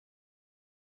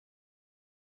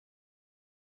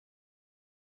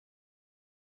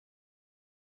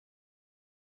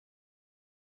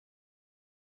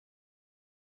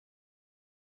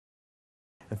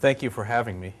And thank you for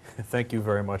having me. Thank you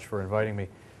very much for inviting me.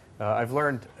 I've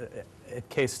learned, at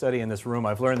case study in this room,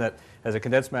 I've learned that as a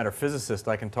condensed matter physicist,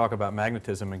 I can talk about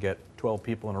magnetism and get 12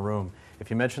 people in a room. If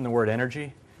you mention the word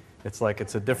energy, it's like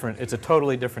it's a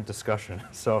totally different discussion.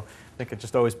 So I think I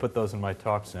just always put those in my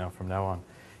talks now from now on.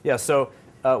 Yeah, so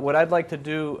what I'd like to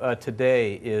do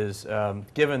today is,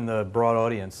 given the broad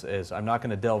audience, is I'm not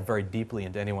going to delve very deeply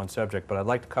into any one subject, but I'd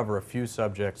like to cover a few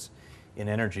subjects in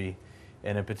energy,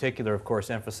 and in particular, of course,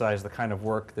 emphasize the kind of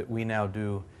work that we now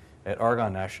do at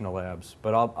Argonne National Labs.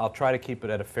 But I'll try to keep it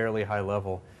at a fairly high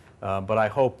level, but I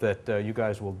hope that you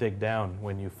guys will dig down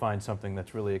when you find something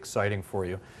that's really exciting for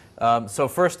you. So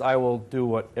first I will do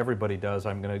what everybody does.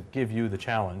 I'm going to give you the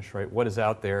challenge, right? What is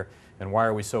out there and why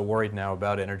are we so worried now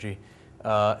about energy?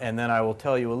 And then I will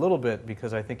tell you a little bit,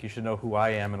 because I think you should know who I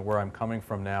am and where I'm coming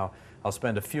from now. I'll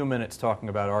spend a few minutes talking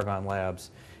about Argonne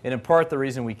Labs. And in part, the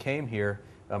reason we came here,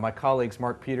 my colleagues,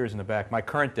 Mark Peters in the back, my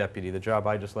current deputy, the job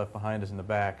I just left behind, is in the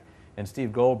back, and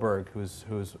Steve Goldberg,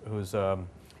 who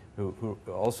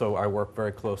also I work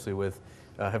very closely with,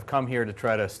 have come here to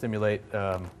try to stimulate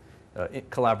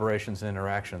collaborations and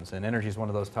interactions. And energy is one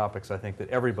of those topics I think that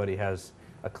everybody has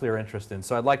a clear interest in.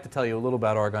 So I'd like to tell you a little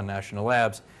about Argonne National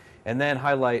Labs, and then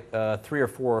highlight 3 or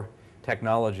 4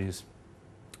 technologies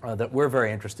that we're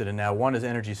very interested in now. One is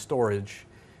energy storage,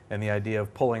 and the idea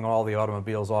of pulling all the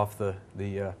automobiles off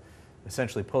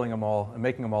essentially pulling them all and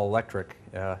making them all electric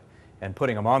and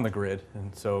putting them on the grid,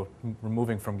 and so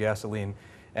removing from gasoline.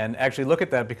 And actually look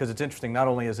at that, because it's interesting. Not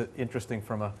only is it interesting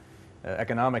from an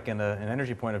economic and an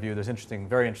energy point of view, there's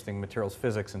very interesting materials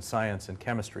physics and science and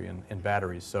chemistry in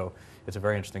batteries, so it's a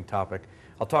very interesting topic.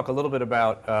 I'll talk a little bit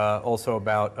about also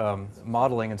about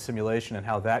modeling and simulation and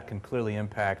how that can clearly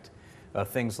impact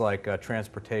things like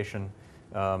transportation,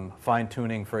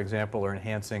 fine-tuning, for example, or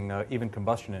enhancing even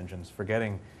combustion engines.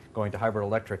 Forgetting going to hybrid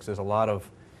electrics, there's a lot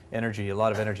of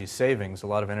energy savings, a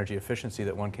lot of energy efficiency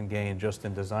that one can gain just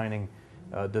in designing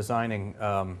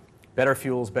better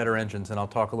fuels, better engines, and I'll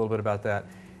talk a little bit about that.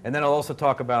 And then I'll also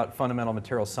talk about fundamental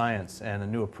material science and a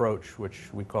new approach, which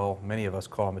many of us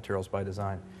call materials by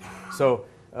design. So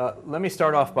let me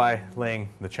start off by laying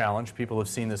the challenge. People have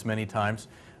seen this many times.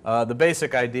 The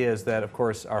basic idea is that, of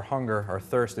course, our hunger, our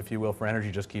thirst, if you will, for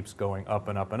energy just keeps going up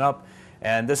and up and up.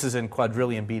 And this is in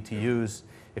quadrillion BTUs.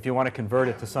 If you want to convert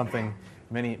it to something,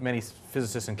 many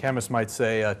physicists and chemists might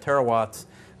say terawatts.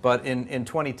 But in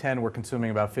 2010, we're consuming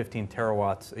about 15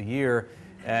 terawatts a year,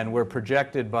 and we're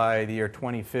projected by the year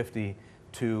 2050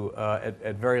 to,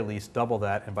 at very least, double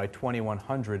that, and by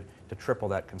 2100 to triple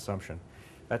that consumption.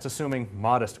 That's assuming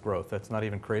modest growth. That's not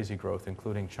even crazy growth,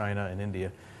 including China and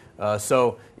India.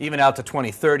 So even out to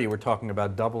 2030, we're talking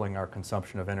about doubling our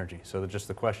consumption of energy. So just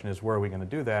the question is, where are we going to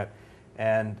do that?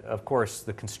 And of course,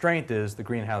 the constraint is the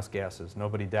greenhouse gases.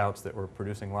 Nobody doubts that we're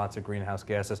producing lots of greenhouse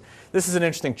gases. This is an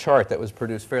interesting chart that was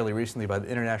produced fairly recently by the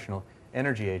International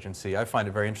Energy Agency. I find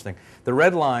it very interesting. The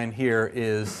red line here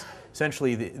is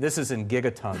essentially, this is in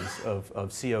gigatons of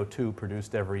CO2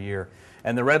 produced every year.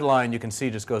 And the red line, you can see,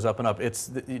 just goes up and up.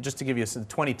 Just to give you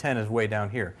 2010 is way down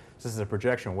here. This is a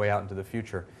projection way out into the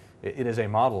future. It is a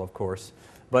model, of course.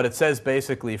 But it says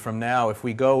basically from now, if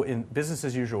we go in business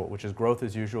as usual, which is growth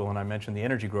as usual, and I mentioned the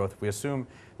energy growth, if we assume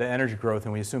the energy growth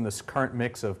and we assume this current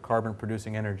mix of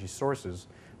carbon-producing energy sources,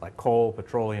 like coal,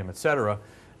 petroleum, et cetera,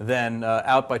 then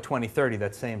out by 2030,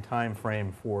 that same time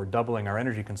frame for doubling our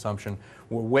energy consumption,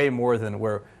 we're way more than,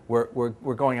 we're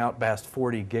going out past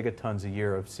 40 gigatons a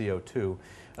year of CO2.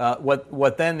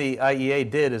 What then the IEA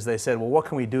did is they said, well, what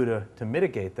can we do to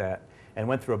mitigate that? And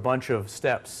went through a bunch of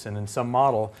steps, and in some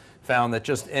model found that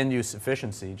just end-use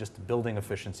efficiency, just building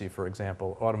efficiency, for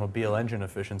example, automobile engine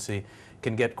efficiency,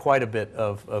 can get quite a bit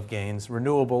of gains.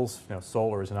 Renewables,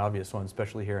 solar is an obvious one,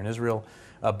 especially here in Israel.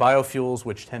 Biofuels,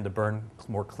 which tend to burn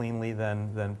more cleanly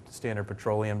than standard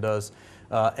petroleum does.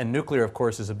 And nuclear, of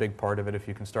course, is a big part of it if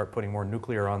you can start putting more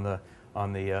nuclear on the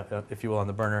if you will, on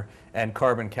the burner, and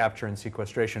carbon capture and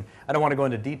sequestration. I don't want to go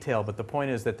into detail, but the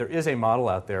point is that there is a model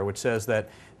out there which says that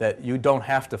you don't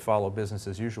have to follow business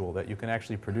as usual, that you can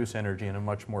actually produce energy in a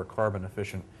much more carbon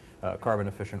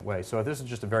efficient way. So this is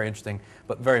just a very interesting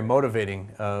but very motivating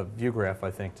view graph,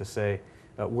 I think, to say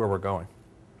where we're going.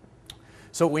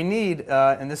 So what we need,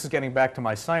 and this is getting back to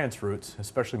my science roots,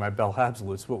 especially my Bell Labs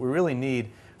roots, what we really need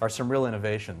are some real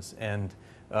innovations. And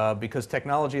because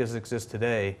technology as it exists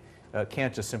today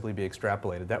can't just simply be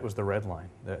extrapolated. That was the red line.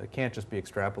 It can't just be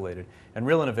extrapolated. And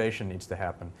real innovation needs to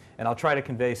happen. And I'll try to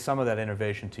convey some of that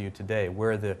innovation to you today,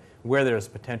 where there's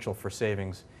potential for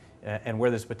savings and where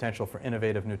there's potential for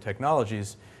innovative new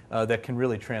technologies that can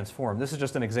really transform. This is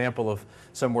just an example of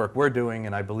some work we're doing,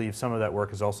 and I believe some of that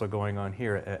work is also going on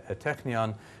here at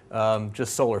Technion,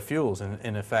 just solar fuels, and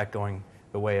in fact going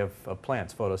the way of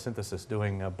plants, photosynthesis,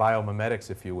 doing biomimetics,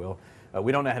 if you will.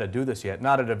 We don't know how to do this yet,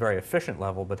 not at a very efficient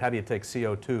level, but how do you take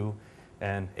CO2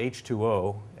 and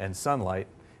H2O and sunlight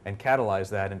and catalyze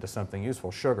that into something useful,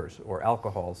 sugars or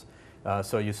alcohols.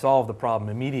 So you solve the problem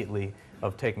immediately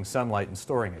of taking sunlight and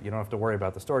storing it. You don't have to worry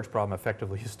about the storage problem.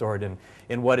 Effectively, you store it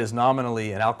in what is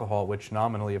nominally an alcohol, which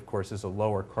nominally, of course, is a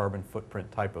lower carbon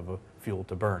footprint type of a fuel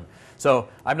to burn. So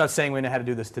I'm not saying we know how to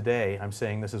do this today. I'm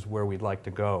saying this is where we'd like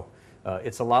to go.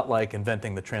 It's a lot like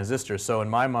inventing the transistor. So in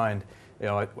my mind, you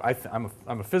know,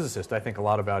 I'm a physicist. I think a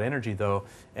lot about energy, though,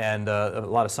 and a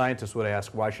lot of scientists would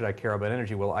ask, why should I care about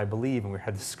energy? Well, I believe, and we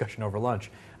had this discussion over lunch,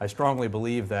 I strongly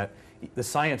believe that the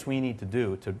science we need to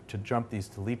do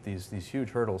to leap these huge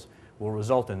hurdles will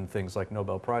result in things like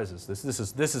Nobel Prizes.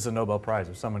 This is a Nobel Prize.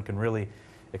 If someone can really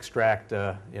extract,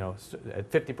 you know, at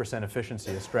 50%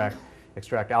 efficiency,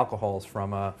 extract alcohols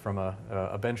from a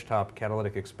benchtop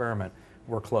catalytic experiment,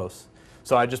 we're close.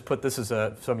 So I just put this as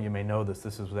some of you may know this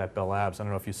was at Bell Labs. I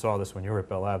don't know if you saw this when you were at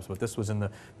Bell Labs, but this was in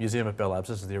the museum at Bell Labs.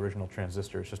 This is the original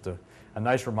transistor. It's just a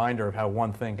nice reminder of how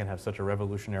one thing can have such a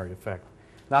revolutionary effect.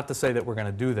 Not to say that we're going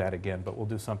to do that again, but we'll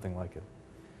do something like it.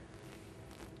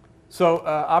 So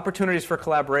opportunities for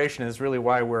collaboration is really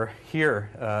why we're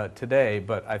here today,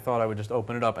 but I thought I would just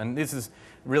open it up. And this is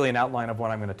really an outline of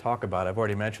what I'm going to talk about. I've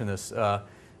already mentioned this.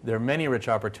 There are many rich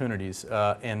opportunities,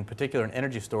 in particular in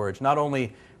energy storage, not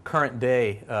only current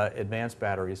day advanced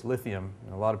batteries, lithium,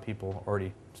 and a lot of people are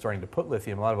already starting to put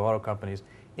lithium, a lot of auto companies,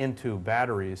 into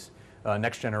batteries,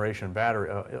 next generation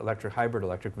battery, hybrid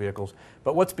electric vehicles.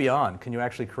 But what's beyond? Can you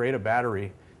actually create a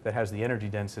battery that has the energy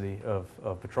density of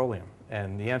petroleum?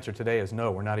 And the answer today is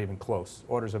no, we're not even close.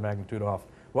 Orders of magnitude off.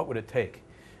 What would it take?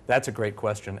 That's a great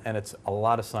question, and it's a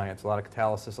lot of science, a lot of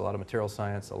catalysis, a lot of material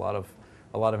science, a lot of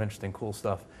interesting, cool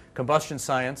stuff. Combustion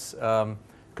science.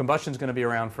 Combustion is going to be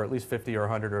around for at least 50 or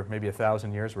 100 or maybe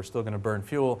 1,000 years. We're still going to burn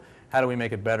fuel. How do we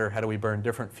make it better? How do we burn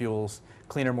different fuels,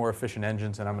 cleaner, more efficient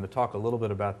engines? And I'm going to talk a little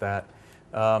bit about that.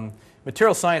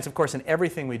 Material science, of course, in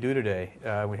everything we do today.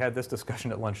 We had this discussion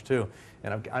at lunch too,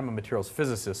 and I'm a materials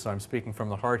physicist, so I'm speaking from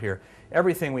the heart here.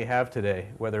 Everything we have today,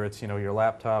 whether it's your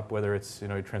laptop, whether it's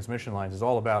your transmission lines, is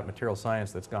all about material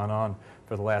science that's gone on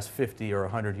for the last 50 or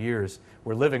 100 years.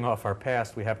 We're living off our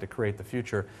past. We have to create the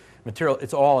future.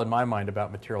 It's all in my mind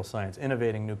about material science,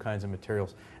 innovating new kinds of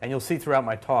materials. And you'll see throughout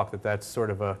my talk that that's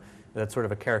sort of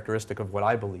a characteristic of what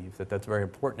I believe, that's very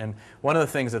important. And one of the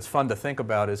things that's fun to think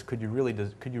about is could you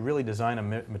really design a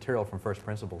material from first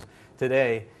principles?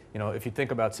 Today, if you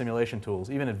think about simulation tools,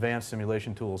 even advanced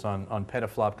simulation tools on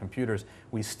petaflop computers,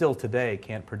 we still today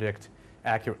can't predict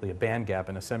accurately a band gap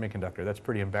in a semiconductor. That's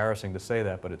pretty embarrassing to say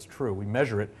that, but it's true. We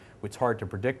measure it. It's hard to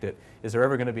predict it. Is there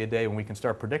ever going to be a day when we can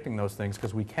start predicting those things?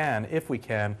 Because we can, if we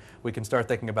can start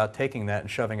thinking about taking that and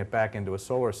shoving it back into a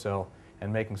solar cell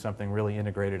and making something really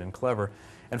integrated and clever.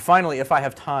 And finally, if I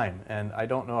have time, and I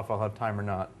don't know if I'll have time or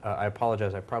not, I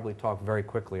apologize, I probably talk very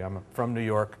quickly. I'm from New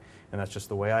York, and that's just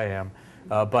the way I am.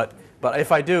 But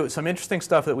if I do, some interesting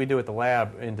stuff that we do at the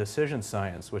lab in decision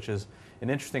science, which is an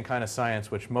interesting kind of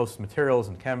science which most materials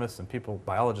and chemists and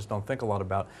biologists don't think a lot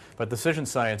about. But decision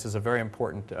science is a very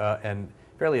important and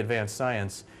fairly advanced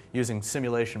science using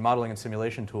modeling and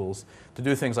simulation tools to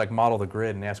do things like model the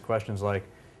grid and ask questions like,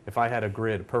 if I had a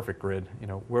grid, a perfect grid,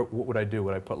 what would I do?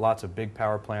 Would I put lots of big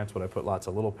power plants? Would I put lots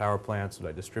of little power plants? Would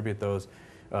I distribute those?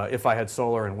 If I had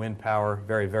solar and wind power,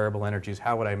 very variable energies,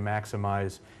 how would I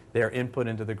maximize their input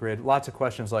into the grid? Lots of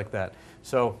questions like that.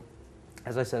 So,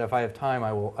 as I said, if I have time,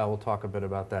 I will talk a bit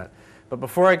about that. But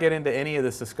before I get into any of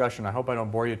this discussion, I hope I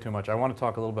don't bore you too much. I want to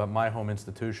talk a little about my home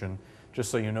institution,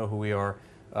 just so you know who we are.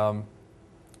 At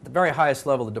the very highest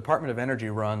level, the Department of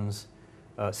Energy runs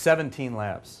 17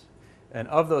 labs. And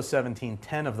of those 17,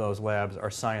 10 of those labs are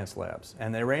science labs.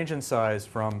 And they range in size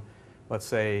from, let's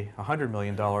say, $100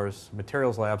 million,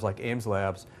 materials labs like Ames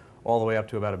Labs, all the way up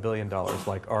to about $1 billion,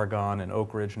 like Argonne and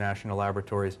Oak Ridge National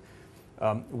Laboratories.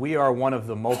 We are one of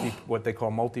the what they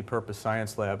call multi-purpose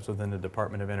science labs within the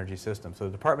Department of Energy system. So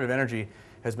the Department of Energy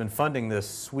has been funding this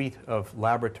suite of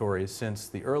laboratories since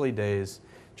the early days,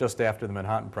 just after the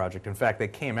Manhattan Project. In fact, they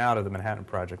came out of the Manhattan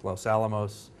Project. Los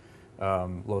Alamos,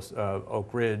 Oak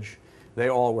Ridge, they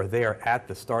all were there at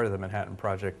the start of the Manhattan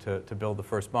Project to build the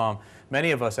first bomb.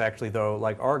 Many of us actually, though,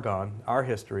 like Argonne, our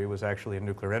history was actually in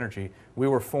nuclear energy. We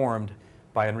were formed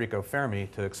by Enrico Fermi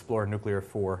to explore nuclear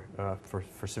for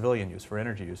civilian use, for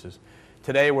energy uses.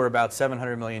 Today we're about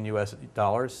 $700 million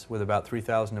US with about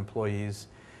 3,000 employees,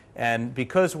 And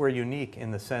because we're unique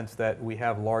in the sense that we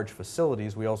have large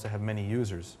facilities, we also have many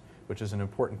users, which is an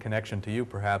important connection to you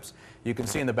perhaps. You can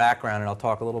see in the background, and I'll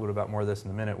talk a little bit about more of this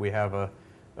in a minute, we have a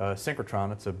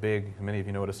synchrotron. It's a big, many of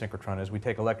you know what a synchrotron is. We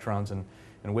take electrons and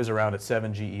whiz around at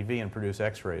 7 GeV and produce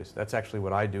X-rays. That's actually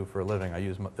what I do for a living. I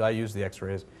use the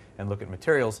X-rays and look at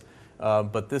materials.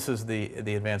 But this is the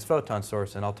advanced photon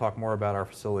source, and I'll talk more about our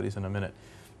facilities in a minute.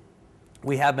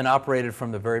 We have been operated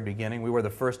from the very beginning. We were the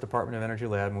first Department of Energy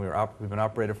lab, and we've been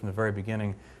operated from the very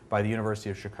beginning by the University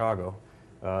of Chicago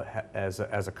as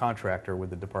a contractor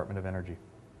with the Department of Energy.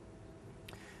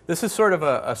 This is sort of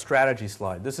a strategy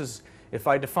slide. This is, if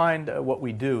I defined what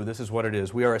we do, this is what it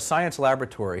is. We are a science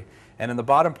laboratory, and in the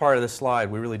bottom part of this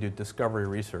slide, we really do discovery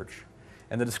research.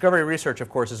 And the discovery research, of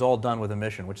course, is all done with a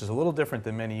mission, which is a little different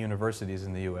than many universities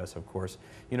in the U.S., of course.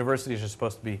 Universities are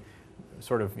supposed to be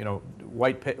sort of,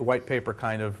 white paper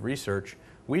kind of research.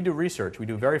 We do research. We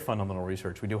do very fundamental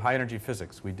research. We do high energy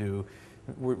physics. We do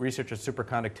research in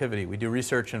superconductivity. We do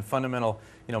research in fundamental,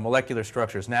 molecular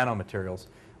structures, nanomaterials.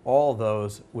 All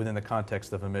those within the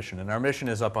context of a mission. And our mission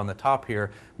is up on the top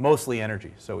here, mostly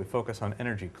energy. So we focus on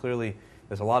energy. Clearly,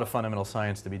 there's a lot of fundamental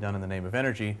science to be done in the name of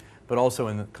energy, but also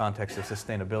in the context of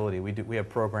sustainability. We have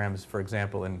programs, for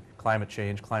example, in climate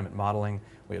change, climate modeling.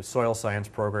 We have soil science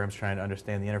programs trying to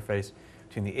understand the interface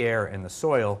between the air and the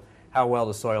soil. How well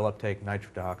does soil uptake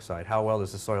nitric dioxide? How well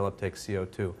does the soil uptake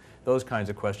CO2? Those kinds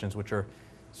of questions, which are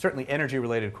certainly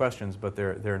energy-related questions, but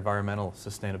they're environmental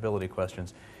sustainability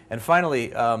questions. And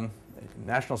finally,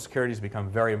 national security has become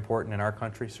very important in our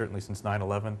country, certainly since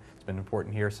 9/11. It's been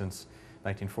important here since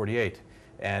 1948.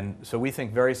 And so we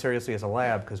think very seriously as a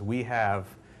lab because we have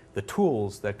the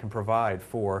tools that can provide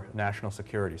for national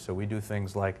security. So we do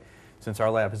things like, since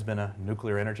our lab has been a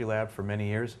nuclear energy lab for many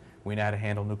years, we know how to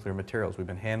handle nuclear materials. We've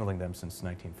been handling them since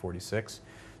 1946.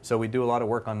 So we do a lot of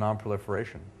work on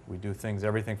nonproliferation. We do things,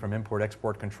 everything from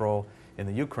import-export control in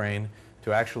the Ukraine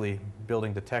to actually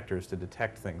building detectors to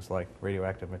detect things like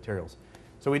radioactive materials.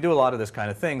 So we do a lot of this kind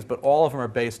of things, but all of them are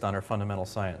based on our fundamental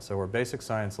science. So we're a basic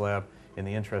science lab in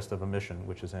the interest of a mission,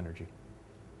 which is energy.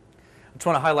 I just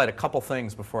want to highlight a couple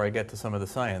things before I get to some of the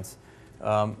science.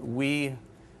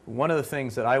 One of the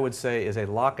things that I would say is a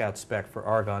lockout spec for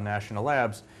Argonne National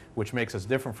Labs, which makes us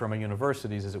different from our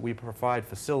universities, is that we provide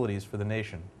facilities for the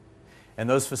nation. And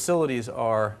those facilities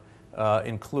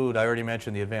include, I already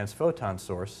mentioned the advanced photon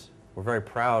source. We're very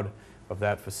proud of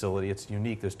that facility. It's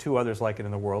unique. There's two others like it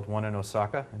in the world, one in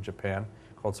Osaka in Japan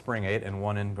called Spring 8 and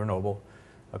one in Grenoble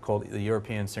called the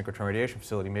European Synchrotron Radiation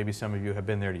Facility. Maybe some of you have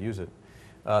been there to use it.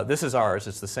 This is ours.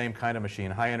 It's the same kind of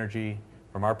machine, high energy,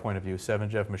 from our point of view,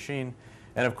 7-GeV machine.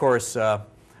 And of course,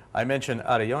 I mentioned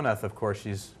Ada Yonath, of course,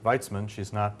 she's Weizmann.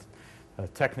 She's not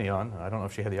Technion. I don't know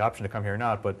if she had the option to come here or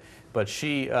not, but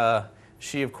she,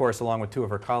 of course, along with two of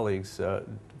her colleagues,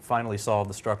 finally solved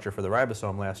the structure for the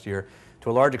ribosome last year to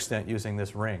a large extent using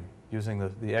this ring,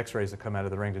 using the X-rays that come out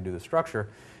of the ring to do the structure.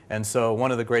 And so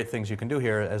one of the great things you can do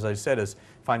here, as I said, is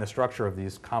find the structure of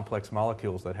these complex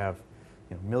molecules that have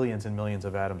millions and millions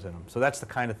of atoms in them. So that's the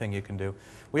kind of thing you can do.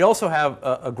 We also have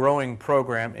a growing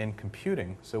program in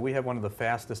computing. So we have one of the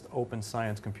fastest open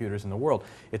science computers in the world.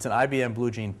 It's an IBM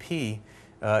Blue Gene P.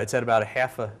 It's at about a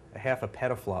half a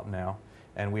petaflop now,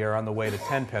 and we are on the way to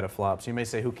 10 petaflops. You may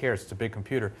say, who cares? It's a big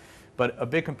computer. But a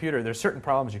big computer, there's certain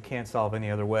problems you can't solve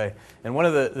any other way. And one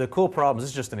of the cool problems, this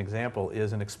is just an example,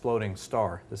 is an exploding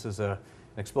star. This is an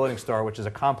exploding star, which is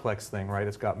a complex thing, right?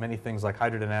 It's got many things like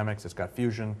hydrodynamics, it's got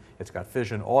fusion, it's got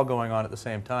fission, all going on at the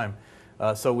same time.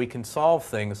 So we can solve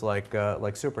things like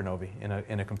supernovae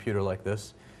in a computer like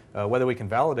this. Whether we can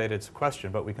validate it's a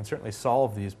question, but we can certainly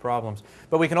solve these problems.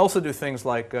 But we can also do things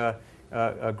like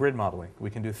grid modeling. We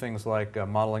can do things like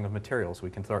modeling of materials. We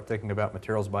can start thinking about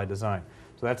materials by design.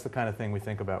 So that's the kind of thing we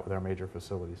think about with our major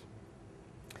facilities.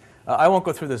 I won't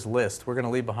go through this list. We're going to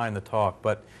leave behind the talk,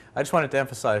 but I just wanted to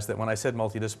emphasize that when I said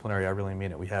multidisciplinary, I really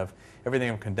mean it. We have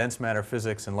everything from condensed matter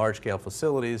physics and large-scale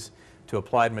facilities to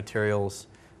applied materials.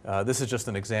 This is just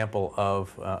an example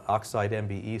of oxide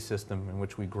MBE system in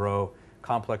which we grow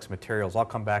complex materials. I'll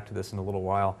come back to this in a little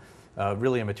while.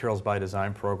 Really a materials by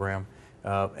design program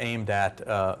aimed at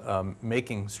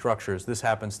making structures. This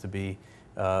happens to be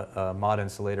a mod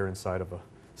insulator inside of a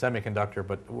semiconductor,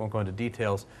 but won't go into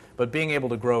details. But being able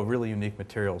to grow really unique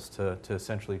materials to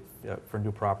essentially for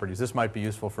new properties. This might be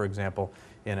useful, for example,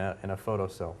 in a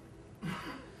photocell.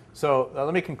 So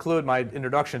let me conclude my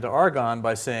introduction to Argonne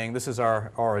by saying this is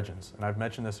our origins, and I've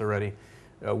mentioned this already.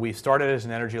 We started as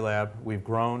an energy lab. We've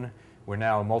grown. We're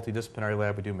now a multidisciplinary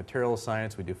lab. We do materials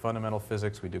science. We do fundamental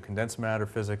physics. We do condensed matter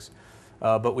physics.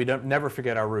 but we don't never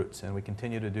forget our roots, and we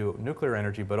continue to do nuclear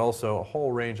energy, but also a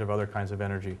whole range of other kinds of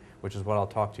energy, which is what I'll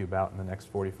talk to you about in the next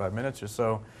 45 minutes or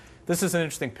so. This is an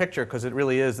interesting picture because it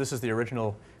really is. This is the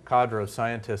original cadre of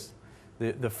scientists.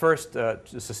 The first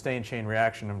sustained chain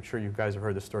reaction, I'm sure you guys have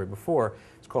heard this story before,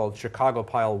 it's called Chicago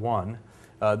Pile 1.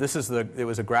 It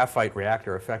was a graphite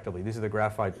reactor, effectively. These are the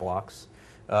graphite blocks.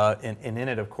 And in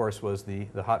it, of course, was the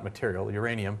hot material,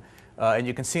 uranium. And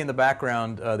you can see in the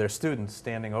background their students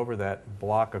standing over that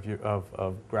block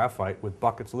of graphite with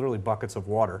buckets, literally buckets of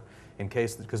water, in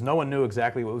case, because no one knew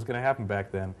exactly what was going to happen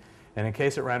back then. And in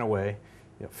case it ran away,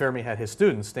 Fermi had his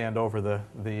students stand over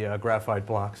the graphite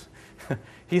blocks.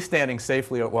 He's standing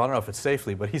safely, well, I don't know if it's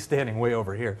safely, but he's standing way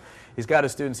over here. He's got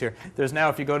his students here. There's now,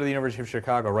 if you go to the University of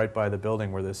Chicago, right by the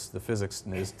building where the physics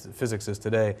is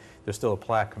today, there's still a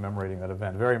plaque commemorating that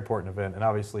event. Very important event, and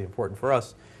obviously important for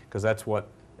us, because that's what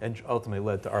ultimately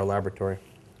led to our laboratory.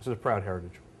 This is a proud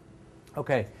heritage.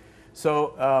 Okay,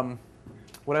 so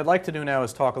what I'd like to do now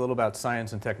is talk a little about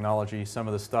science and technology, some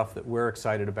of the stuff that we're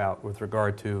excited about with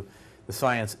regard to the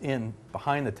science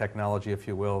behind the technology, if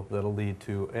you will, that'll lead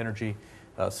to energy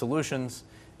solutions.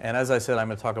 And as I said, I'm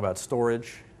going to talk about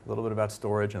storage, a little bit about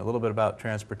storage, and a little bit about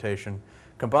transportation,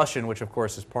 combustion, which of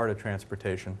course is part of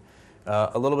transportation,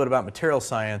 a little bit about material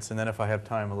science, and then if I have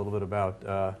time, a little bit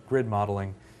about grid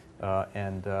modeling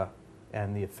and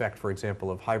the effect, for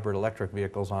example, of hybrid electric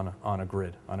vehicles on a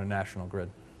grid, on a national grid.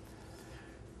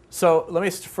 So let me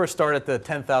first start at the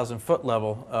 10,000-foot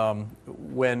level.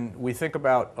 When we think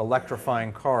about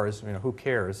electrifying cars, who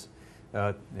cares?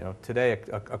 Today,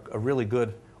 a really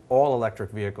good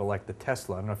all-electric vehicle like the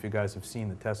Tesla. I don't know if you guys have seen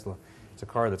the Tesla. It's a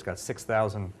car that's got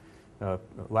 6,000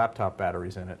 laptop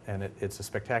batteries in it, and it's a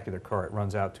spectacular car. It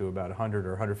runs out to about 100 or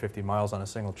 150 miles on a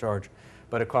single charge,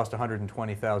 but it cost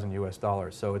 $120,000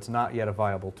 US, so it's not yet a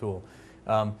viable tool.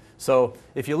 So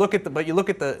if you look at you look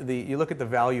at the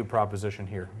value proposition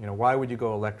here. Why would you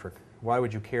go electric? Why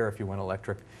would you care if you went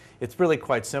electric? It's really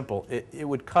quite simple. It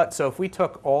would cut. So if we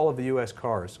took all of the U.S.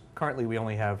 cars, currently we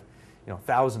only have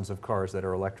thousands of cars that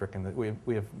are electric, and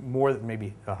we have more than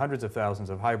maybe hundreds of thousands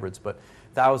of hybrids, but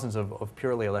thousands of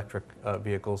purely electric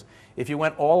vehicles. If you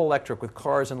went all electric with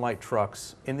cars and light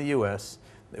trucks in the U.S.,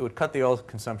 it would cut the oil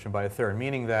consumption by a third,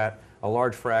 meaning that a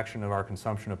large fraction of our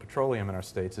consumption of petroleum in our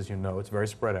states, as you know, it's very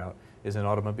spread out, is in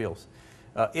automobiles.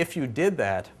 If you did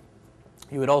that,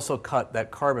 you would also cut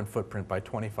that carbon footprint by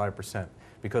 25%,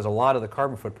 because a lot of the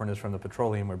carbon footprint is from the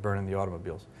petroleum we burn in the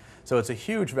automobiles. So it's a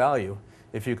huge value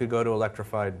if you could go to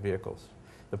electrified vehicles.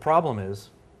 The problem is,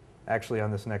 actually on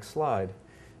this next slide,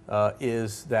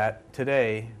 is that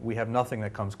today we have nothing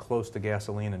that comes close to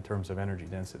gasoline in terms of energy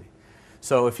density.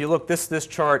 So if you look, this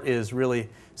chart is really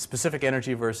specific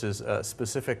energy versus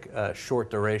specific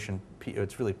short duration.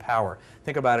 It's really power.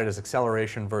 Think about it as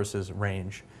acceleration versus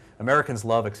range. Americans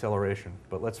love acceleration,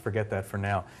 but let's forget that for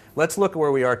now. Let's look at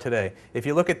where we are today. If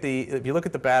you look at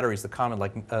the batteries, the common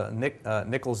like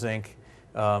nickel zinc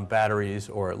batteries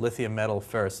or lithium metal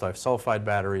ferrous sulfide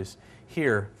batteries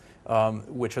here,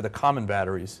 which are the common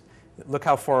batteries. Look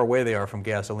how far away they are from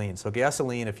gasoline. So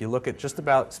gasoline, if you look at just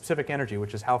about specific energy,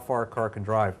 which is how far a car can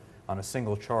drive on a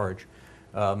single charge,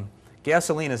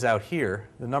 gasoline is out here.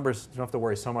 The numbers, you don't have to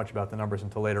worry so much about the numbers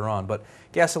until later on, but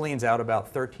gasoline's out about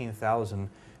 13,000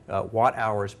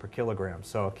 watt-hours per kilogram.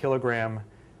 So a kilogram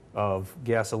of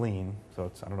gasoline, so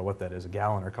it's, I don't know what that is, a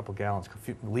gallon or a couple gallons, a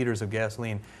few liters of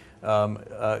gasoline,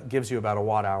 gives you about a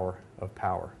watt-hour of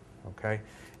power, okay?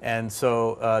 And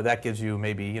so that gives you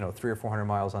maybe 300 or 400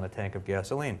 miles on a tank of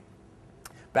gasoline.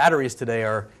 Batteries today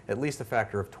are at least a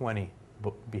factor of 20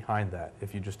 behind that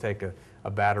if you just take a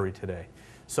battery today.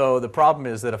 So the problem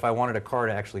is that if I wanted a car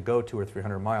to actually go 200 or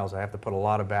 300 miles, I have to put a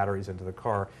lot of batteries into the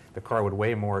car. The car would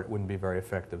weigh more. It wouldn't be very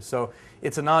effective. So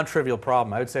it's a non-trivial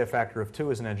problem. I would say a factor of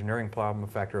 2 is an engineering problem. A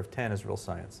factor of 10 is real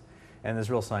science. And there's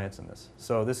real science in this.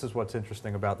 So this is what's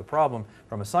interesting about the problem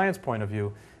from a science point of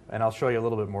view. And I'll show you a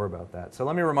little bit more about that. So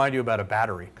let me remind you about a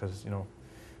battery, because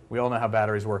we all know how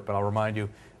batteries work, but I'll remind you.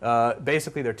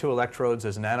 Basically, there are 2 electrodes.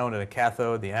 There's an anode and a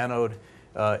cathode. The anode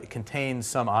contains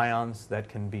some ions that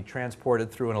can be transported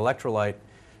through an electrolyte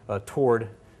toward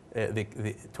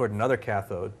another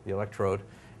cathode, the electrode.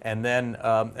 And then,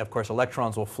 of course,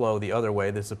 electrons will flow the other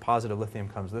way. This is a positive lithium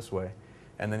comes this way.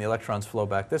 And then the electrons flow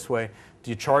back this way.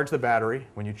 Do you charge the battery?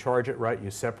 When you charge it right,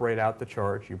 you separate out the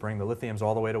charge. You bring the lithiums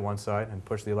all the way to one side and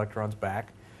push the electrons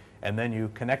back. And then you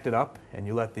connect it up and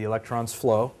you let the electrons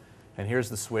flow. And here's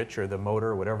the switch or the motor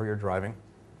or whatever you're driving.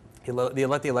 You let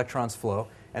the electrons flow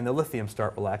and the lithium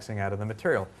start relaxing out of the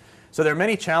material. So there are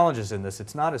many challenges in this.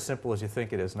 It's not as simple as you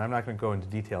think it is, and I'm not going to go into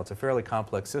detail. It's a fairly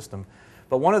complex system.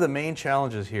 But one of the main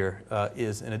challenges here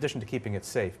is, in addition to keeping it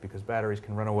safe, because batteries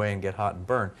can run away and get hot and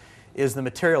burn, is the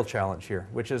material challenge here,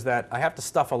 which is that I have to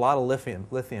stuff a lot of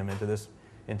lithium into this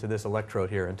electrode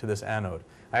here, into this anode.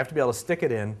 I have to be able to stick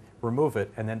it in, remove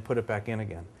it, and then put it back in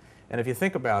again. And if you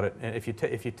think about it, and if you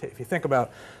think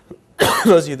about,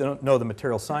 those of you that don't know the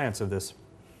material science of this,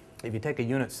 if you take a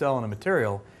unit cell in a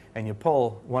material and you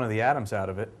pull one of the atoms out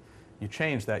of it, you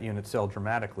change that unit cell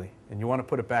dramatically. And you want to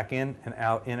put it back in and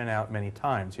out many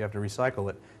times. You have to recycle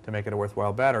it to make it a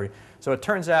worthwhile battery. So it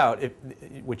turns out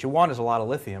what you want is a lot of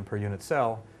lithium per unit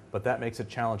cell, but that makes it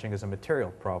challenging as a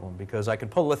material problem, because I can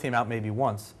pull lithium out maybe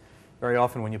once. Very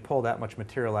often when you pull that much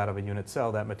material out of a unit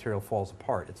cell, that material falls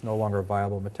apart. It's no longer a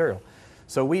viable material.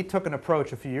 So we took an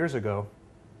approach a few years ago.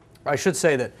 I should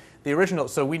say that the original,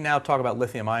 so we now talk about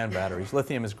lithium-ion batteries.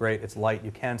 Lithium is great, it's light, you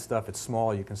can stuff, it's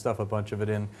small, you can stuff a bunch of it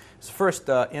in. It was first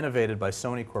innovated by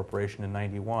Sony Corporation in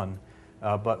 '91,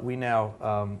 but we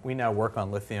now work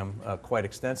on lithium quite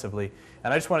extensively.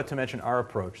 And I just wanted to mention our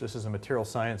approach. This is a material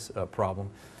science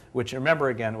problem, which, remember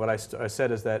again, what I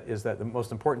said is that the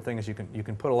most important thing is you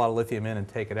can put a lot of lithium in and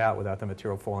take it out without the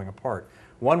material falling apart.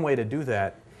 One way to do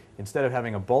that, instead of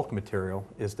having a bulk material,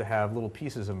 is to have little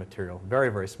pieces of material, very,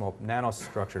 very small,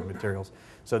 nanostructured materials.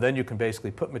 So then you can basically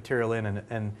put material in,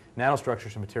 and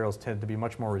nanostructures of materials tend to be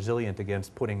much more resilient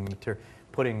against putting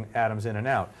atoms in and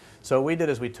out. So what we did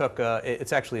is we took,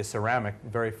 it's actually a ceramic,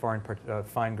 very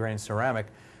fine-grained ceramic,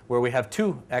 where we have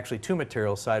actually two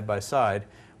materials side by side,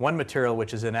 one material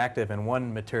which is inactive and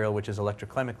one material which is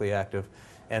electrochemically active.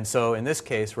 And so in this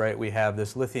case, right, we have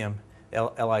this lithium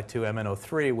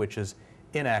Li2MnO3, which is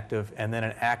inactive, and then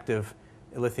an active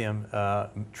lithium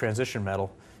transition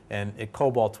metal, and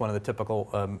cobalt's one of the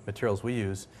typical materials we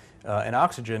use, and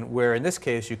oxygen, where in this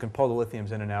case you can pull the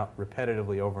lithiums in and out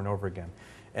repetitively over and over again.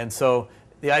 And so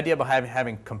the idea behind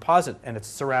having composite, and it's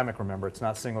ceramic, remember, it's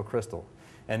not single crystal,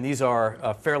 and these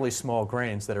are fairly small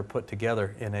grains that are put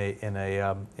together in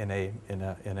an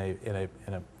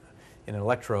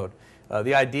electrode.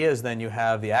 The idea is then you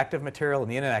have the active material and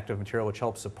the inactive material, which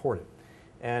helps support it.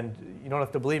 And you don't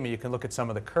have to believe me, you can look at some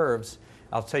of the curves.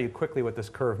 I'll tell you quickly what this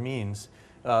curve means.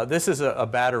 This is a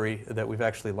battery that we've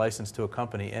actually licensed to a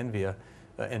company, Envia.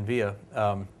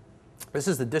 This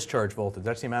is the discharge voltage.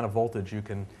 That's the amount of voltage you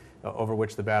can, over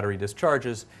which the battery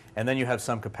discharges. And then you have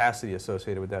some capacity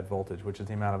associated with that voltage, which is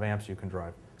the amount of amps you can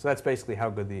drive. So that's basically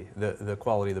how good the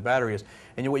quality of the battery is.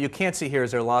 And what you can't see here is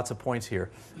there are lots of points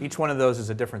here. Each one of those is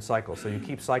a different cycle. So you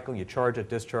keep cycling, you charge it,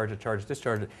 discharge it, charge it,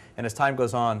 discharge it. And as time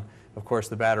goes on, of course,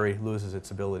 the battery loses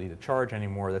its ability to charge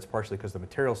anymore. That's partially because the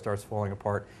material starts falling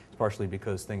apart. It's partially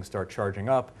because things start charging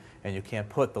up, and you can't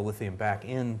put the lithium back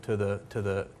into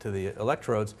the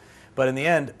electrodes. But in the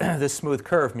end, this smooth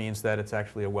curve means that it's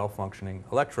actually a well-functioning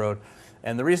electrode.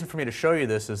 And the reason for me to show you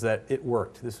this is that it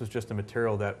worked. This was just a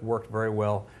material that worked very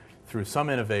well through some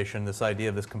innovation, this idea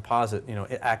of this composite,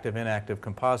 active-inactive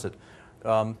composite.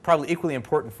 Probably equally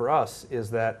important for us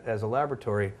is that as a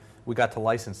laboratory, we got to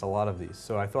license a lot of these.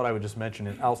 So I thought I would just mention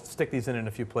it. I'll stick these in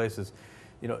a few places.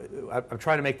 I'm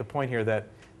trying to make the point here that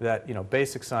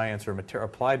basic science or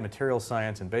applied material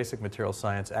science and basic material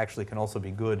science actually can also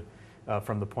be good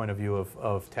from the point of view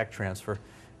of tech transfer.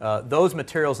 Those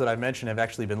materials that I mentioned have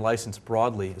actually been licensed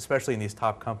broadly, especially in these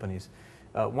top companies.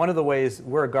 One of the ways,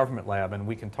 we're a government lab, and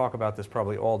we can talk about this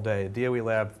probably all day. A DOE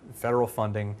lab, federal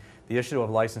funding, the issue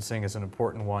of licensing is an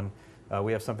important one.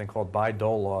 We have something called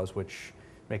buy-dole laws, which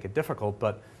make it difficult,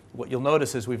 but what you'll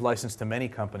notice is we've licensed to many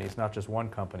companies, not just one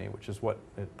company, which is what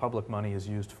public money is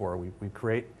used for. We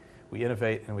create, we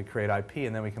innovate, and we create IP,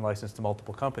 and then we can license to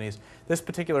multiple companies. This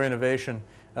particular innovation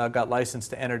got licensed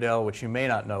to Enerdell, which you may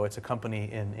not know. It's a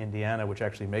company in Indiana which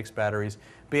actually makes batteries.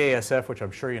 BASF, which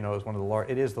I'm sure you know, is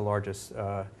it is the largest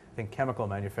I think chemical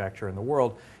manufacturer in the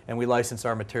world, and we license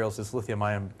our materials as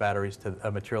lithium-ion batteries to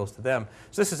materials to them.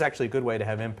 So this is actually a good way to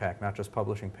have impact, not just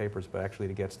publishing papers, but actually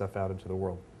to get stuff out into the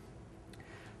world.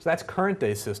 So that's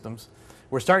current-day systems.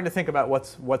 We're starting to think about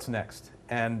what's next.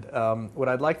 And what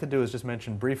I'd like to do is just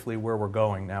mention briefly where we're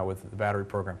going now with the battery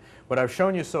program. What I've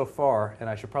shown you so far, and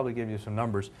I should probably give you some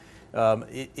numbers, you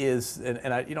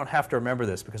don't have to remember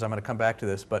this because I'm going to come back to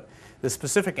this, but the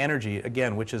specific energy,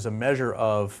 again, which is a measure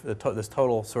of this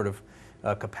total sort of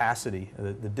capacity,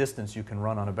 the distance you can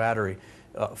run on a battery,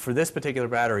 for this particular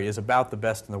battery is about the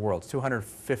best in the world. It's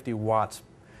 250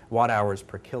 watt-hours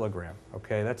per kilogram.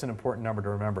 Okay, that's an important number to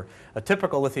remember. A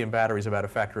typical lithium battery is about a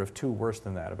factor of 2 worse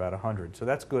than that, about 100. So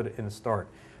that's good in the start.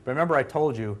 But remember I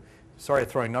told you, sorry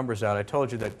throwing numbers out, I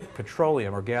told you that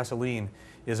petroleum or gasoline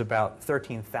is about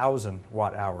 13,000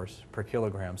 watt-hours per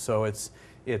kilogram. So it's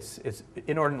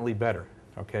inordinately better.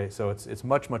 Okay, so it's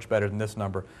much, much better than this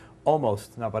number.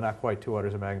 almost, no, but not quite 2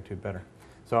 orders of magnitude better.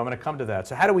 So I'm going to come to that.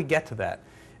 So how do we get to that?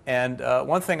 And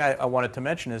one thing I wanted to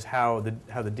mention is how the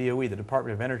DOE, the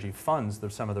Department of Energy, funds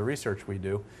some of the research we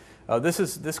do.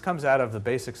 This comes out of the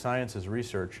basic sciences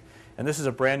research, and this is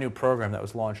a brand new program that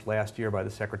was launched last year by the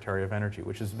Secretary of Energy,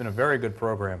 which has been a very good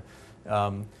program,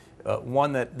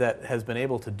 one that has been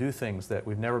able to do things that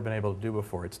we've never been able to do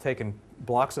before. It's taken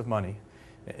blocks of money,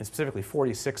 and specifically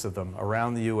 46 of them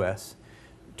around the U.S.,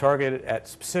 targeted at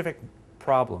specific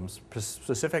problems,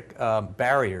 specific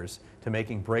barriers to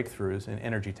making breakthroughs in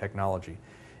energy technology.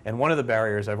 And one of the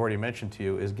barriers I've already mentioned to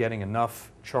you is getting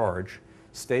enough charge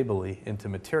stably into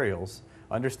materials,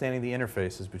 understanding the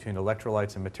interfaces between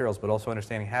electrolytes and materials, but also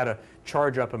understanding how to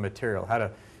charge up a material, how to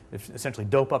essentially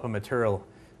dope up a material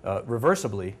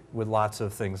reversibly with lots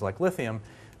of things like lithium.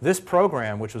 This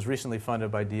program, which was recently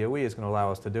funded by DOE, is going to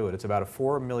allow us to do it. It's about a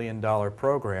 $4 million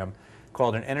program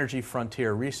called an Energy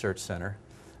Frontier Research Center.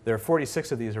 There are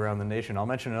 46 of these around the nation. I'll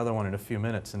mention another one in a few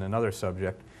minutes in another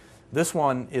subject. This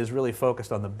one is really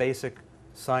focused on the basic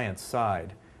science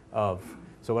side of,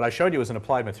 so what I showed you was an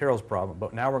applied materials problem,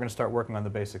 but now we're going to start working on the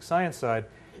basic science side.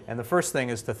 And the first thing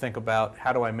is to think about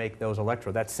how do I make those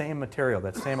electrodes, that same material,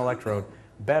 that same electrode,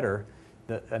 better.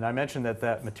 And I mentioned that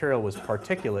that material was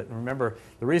particulate. And remember,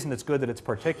 the reason it's good that it's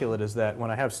particulate is that when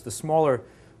I have the smaller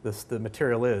the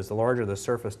material is, the larger the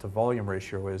surface to volume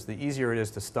ratio is, the easier it is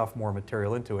to stuff more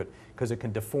material into it because it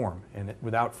can deform and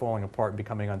without falling apart and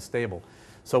becoming unstable.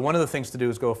 So one of the things to do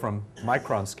is go from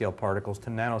micron scale particles to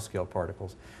nanoscale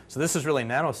particles. So this is really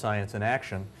nanoscience in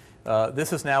action.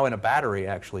 This is now in a battery,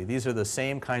 actually. These are the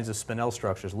same kinds of spinel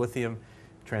structures, lithium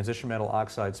transition metal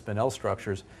oxide spinel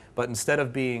structures, but instead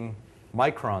of being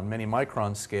many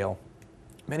micron scale,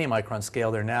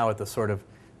 they're now at the sort of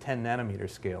 10 nanometer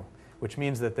scale, which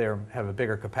means that they have a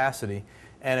bigger capacity.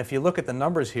 And if you look at the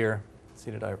numbers here, let's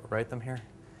see, did I write them here?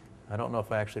 I don't know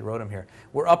if I actually wrote them here.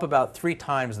 We're up about 3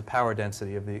 times the power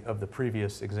density of the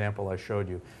previous example I showed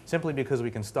you, simply because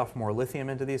we can stuff more lithium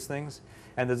into these things.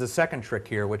 And there's a second trick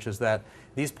here, which is that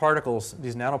these particles,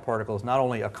 these nanoparticles, not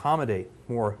only accommodate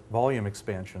more volume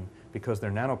expansion because they're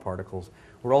nanoparticles,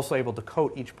 we're also able to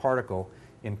coat each particle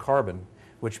in carbon,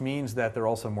 which means that they're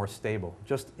also more stable.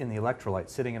 Just in the electrolyte,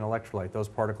 sitting in electrolyte, those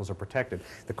particles are protected.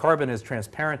 The carbon is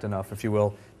transparent enough, if you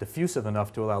will, diffusive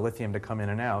enough to allow lithium to come in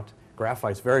and out.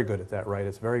 Graphite's very good at that, right?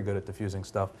 It's very good at diffusing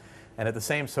stuff. And at the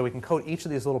same, so we can coat each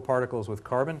of these little particles with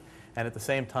carbon and at the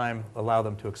same time allow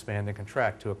them to expand and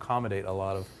contract to accommodate a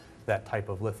lot of that type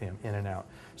of lithium in and out.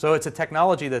 So it's a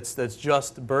technology that's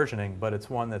just burgeoning, but it's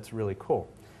one that's really cool.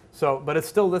 So, but it's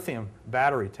still lithium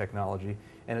battery technology,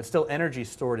 and it's still energy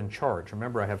stored in charge.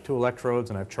 Remember, I have 2 electrodes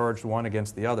and I've charged one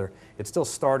against the other. It's still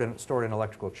stored in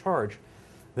electrical charge.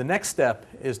 The next step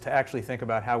is to actually think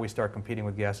about how we start competing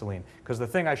with gasoline. Because the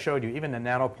thing I showed you, even the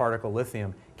nanoparticle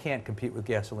lithium can't compete with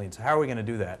gasoline. So how are we going to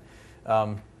do that?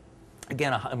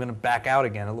 Again, I'm going to back out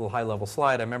again, a little high-level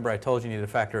slide. I remember I told you you need a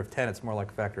factor of 10. It's more like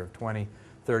a factor of 20,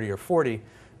 30, or 40.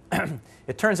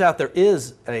 It turns out there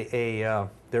is a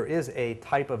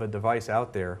type of a device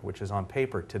out there, which is on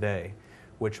paper today,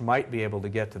 which might be able to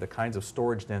get to the kinds of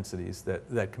storage densities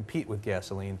that compete with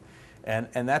gasoline.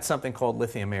 And that's something called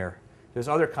lithium air. There's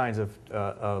other kinds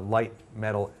of light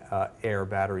metal air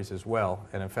batteries as well.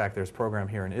 And in fact, there's a program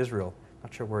here in Israel.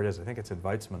 Not sure where it is. I think it's at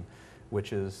Weizmann,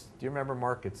 which is, do you remember,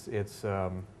 Mark? It's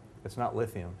not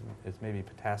lithium. It's maybe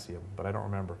potassium, but I don't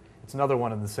remember. It's another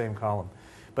one in the same column.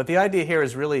 But the idea here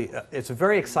is really, it's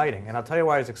very exciting. And I'll tell you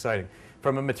why it's exciting.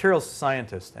 From a materials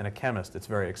scientist and a chemist, it's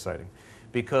very exciting.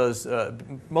 Because,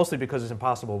 mostly because it's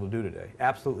impossible to do today.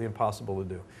 Absolutely impossible to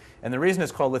do. And the reason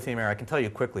it's called lithium air, I can tell you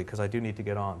quickly because I do need to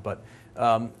get on. But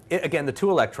again, the 2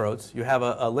 electrodes, you have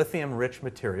a lithium-rich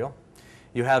material.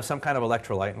 You have some kind of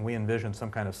electrolyte, and we envision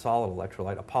some kind of solid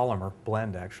electrolyte, a polymer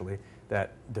blend actually,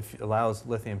 that allows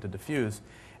lithium to diffuse.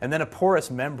 And then a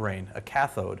porous membrane, a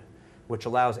cathode, which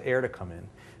allows air to come in.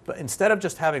 But instead of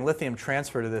just having lithium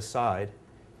transfer to this side,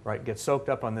 right, get soaked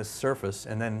up on this surface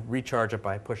and then recharge it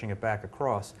by pushing it back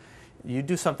across, you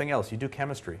do something else. You do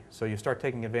chemistry. So you start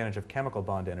taking advantage of chemical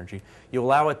bond energy. You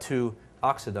allow it to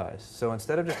oxidize. So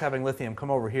instead of just having lithium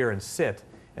come over here and sit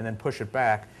and then push it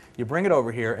back, you bring it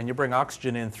over here and you bring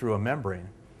oxygen in through a membrane,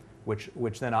 which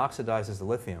then oxidizes the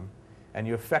lithium. And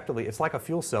you effectively, it's like a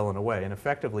fuel cell in a way, and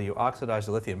effectively you oxidize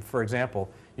the lithium. For example,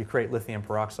 you create lithium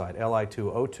peroxide,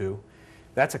 Li2O2.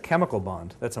 That's a chemical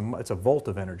bond. It's a volt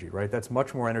of energy, right? That's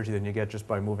much more energy than you get just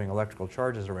by moving electrical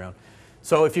charges around.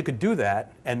 So if you could do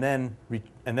that and then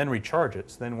recharge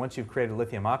it, so then once you've created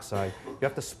lithium oxide, you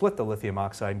have to split the lithium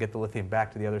oxide and get the lithium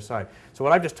back to the other side. So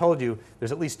what I've just told you,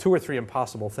 there's at least 2 or 3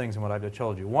 impossible things in what I've just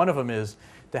told you. One of them is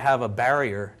to have a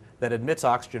barrier that admits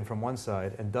oxygen from one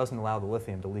side and doesn't allow the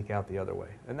lithium to leak out the other way.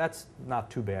 And that's not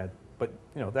too bad, but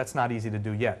that's not easy to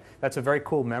do yet. That's a very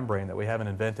cool membrane that we haven't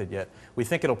invented yet. We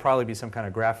think it'll probably be some kind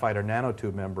of graphite or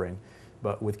nanotube membrane,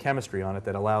 but with chemistry on it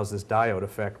that allows this diode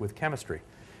effect with chemistry.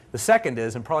 The second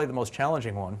is, and probably the most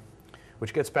challenging one,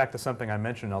 which gets back to something I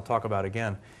mentioned and I'll talk about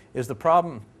again, is the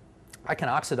problem. I can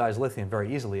oxidize lithium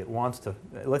very easily.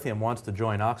 Lithium wants to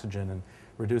join oxygen and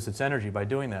reduce its energy by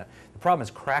doing that. The problem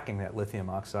is cracking that lithium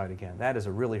oxide again. That is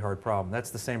a really hard problem. That's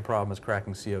the same problem as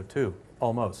cracking CO2,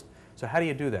 almost. So how do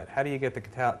you do that? How do you get the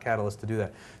catalyst to do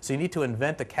that? So you need to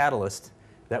invent a catalyst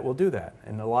that will do that.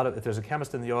 And if there's a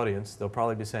chemist in the audience, they'll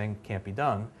probably be saying can't be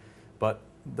done. But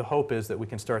the hope is that we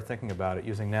can start thinking about it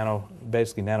using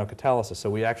basically nanocatalysis. So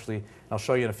we actually, I'll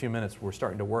show you in a few minutes, we're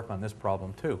starting to work on this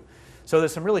problem too. So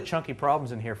there's some really chunky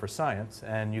problems in here for science,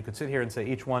 and you could sit here and say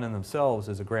each one in themselves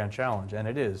is a grand challenge, and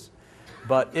it is.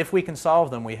 But if we can solve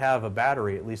them, we have a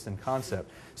battery, at least in concept.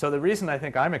 So the reason I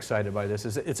think I'm excited by this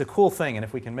is it's a cool thing, and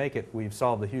if we can make it, we've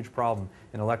solved a huge problem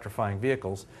in electrifying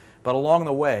vehicles. But along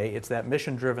the way, it's that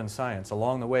mission-driven science.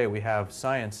 Along the way, we have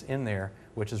science in there,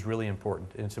 which is really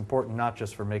important. And it's important not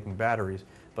just for making batteries,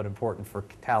 but important for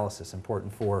catalysis,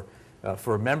 important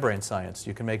for membrane science.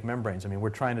 You can make membranes. I mean,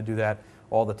 we're trying to do that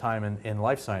all the time in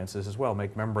life sciences as well,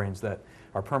 make membranes that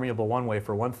are permeable one way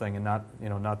for one thing and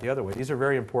not the other way. These are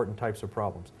very important types of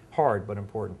problems. Hard, but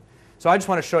important. So I just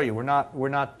want to show you, we're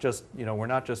not just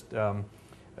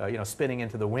spinning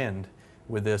into the wind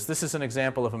with this. This is an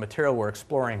example of a material we're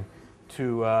exploring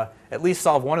to at least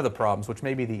solve one of the problems, which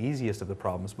may be the easiest of the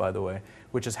problems, by the way,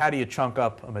 which is how do you chunk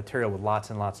up a material with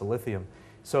lots and lots of lithium.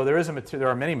 So there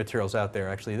are many materials out there,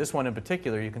 actually. This one in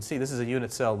particular, you can see this is a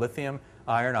unit cell lithium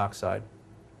iron oxide.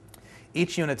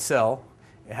 Each unit cell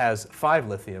has 5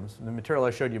 lithiums. The material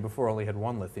I showed you before only had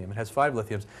 1 lithium. It has 5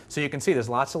 lithiums. So you can see there's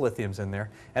lots of lithiums in there,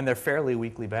 and they're fairly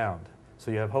weakly bound.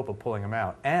 So you have hope of pulling them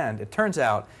out. And it turns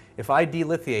out, if I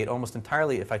delithiate almost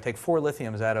entirely, if I take 4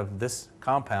 lithiums out of this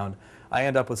compound, I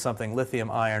end up with something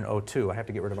lithium iron O2. I have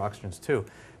to get rid of oxygens too.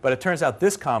 But it turns out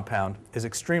this compound is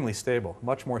extremely stable,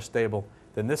 much more stable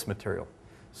than this material.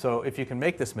 So if you can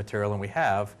make this material, and we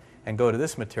have, and go to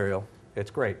this material, it's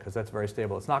great because that's very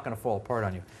stable. It's not going to fall apart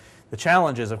on you. The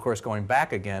challenge is, of course, going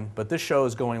back again, but this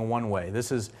shows going one way.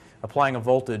 This is applying a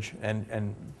voltage,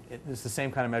 and it's the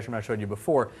same kind of measurement I showed you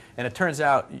before. And it turns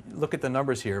out, look at the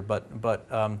numbers here, but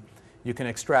you can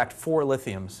extract 4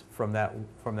 lithiums from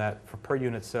that per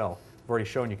unit cell. I've already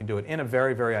shown you can do it in a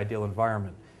very, very ideal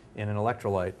environment in an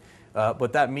electrolyte.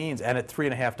 What that means, and at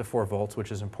 3.5 to 4 volts,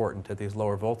 which is important at these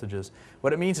lower voltages,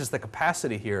 what it means is the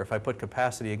capacity here, if I put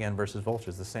capacity again versus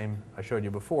voltage, the same I showed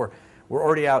you before, we're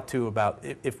already out to about,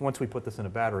 once we put this in a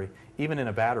battery, even in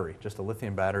a battery, just a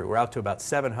lithium battery, we're out to about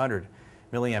 700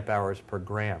 milliamp hours per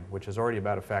gram, which is already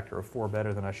about a factor of 4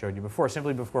 better than I showed you before,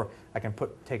 simply before I can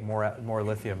take more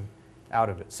lithium out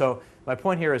of it. So my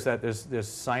point here is that there's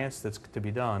science that's to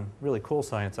be done, really cool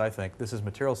science, I think. This is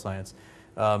material science.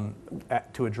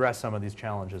 To address some of these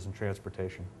challenges in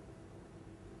transportation.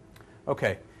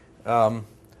 Okay, I'm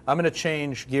going to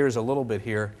change gears a little bit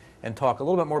here and talk a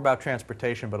little bit more about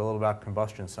transportation, but a little about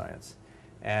combustion science.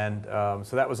 And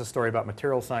so that was a story about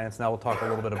material science. Now we'll talk a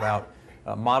little bit about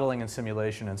modeling and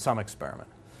simulation and some experiment.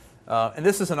 And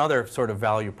this is another sort of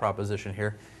value proposition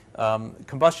here.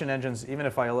 Combustion engines, even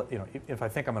if if I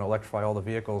think I'm going to electrify all the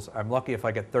vehicles, I'm lucky if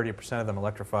I get 30% of them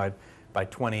electrified by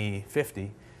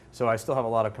 2050. So I still have a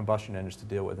lot of combustion engines to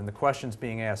deal with. And the questions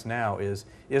being asked now is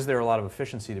there a lot of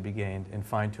efficiency to be gained in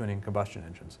fine-tuning combustion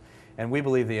engines? And we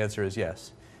believe the answer is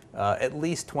yes. At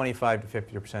least 25 to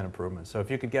 50% improvement. So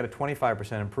if you could get a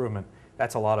 25% improvement,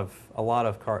 that's a lot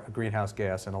of greenhouse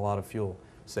gas and a lot of fuel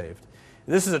saved.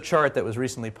 This is a chart that was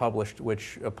recently published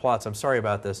which plots, I'm sorry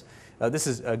about this, this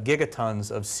is gigatons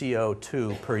of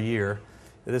CO2 per year.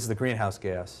 This is the greenhouse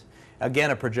gas.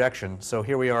 Again, a projection. So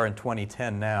here we are in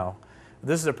 2010 now.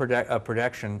 This is a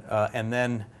projection and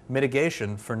then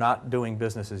mitigation for not doing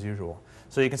business as usual.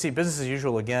 So you can see business as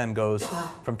usual again goes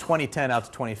from 2010 out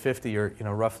to 2050, or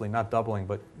roughly not doubling,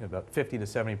 but about 50 to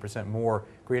 70% more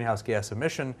greenhouse gas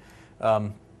emission.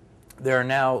 There are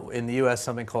now in the U.S.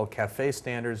 something called CAFE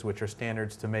standards, which are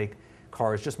standards to make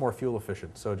cars just more fuel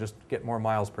efficient. So just get more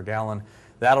miles per gallon.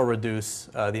 That'll reduce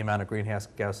the amount of greenhouse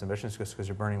gas emissions just because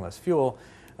you're burning less fuel.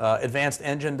 Advanced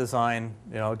engine design,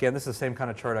 again, this is the same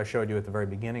kind of chart I showed you at the very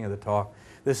beginning of the talk.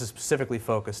 This is specifically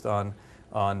focused on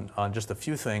just a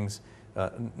few things,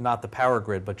 not the power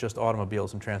grid, but just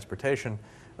automobiles and transportation.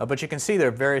 But you can see there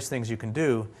are various things you can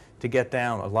do to get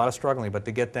down, a lot of struggling, but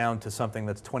to get down to something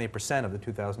that's 20% of the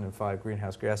 2005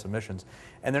 greenhouse gas emissions.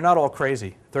 And they're not all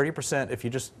crazy. 30%, if you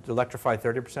just electrify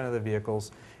 30% of the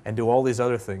vehicles and do all these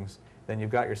other things, then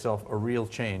you've got yourself a real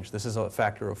change. This is a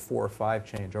factor of 4 or 5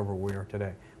 change over where we are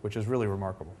today, which is really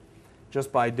remarkable,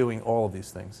 just by doing all of these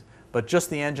things. But just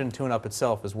the engine tune-up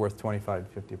itself is worth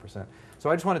 25 to 50%. So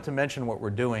I just wanted to mention what we're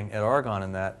doing at Argonne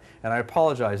in that. And I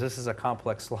apologize, this is a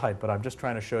complex slide, but I'm just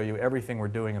trying to show you everything we're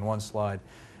doing in one slide.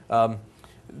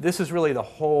 This is really the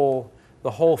whole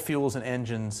fuels and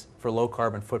engines for low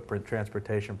carbon footprint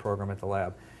transportation program at the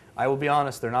lab. I will be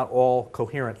honest, they're not all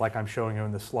coherent like I'm showing you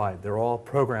in this slide. They're all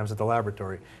programs at the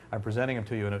laboratory. I'm presenting them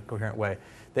to you in a coherent way.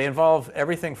 They involve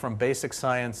everything from basic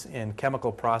science in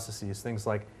chemical processes, things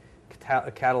like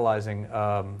catalyzing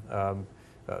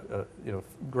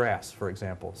grass, for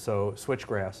example. So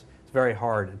switchgrass, it's very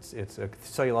hard. It's a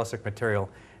cellulosic material.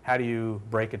 How do you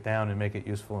break it down and make it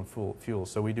useful in fuel?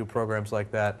 So we do programs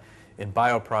like that in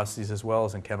bioprocesses as well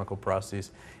as in chemical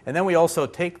processes. And then we also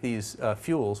take these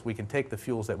fuels. We can take the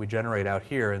fuels that we generate out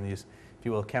here in these, if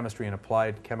you will, chemistry and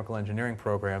applied chemical engineering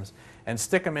programs and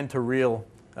stick them into real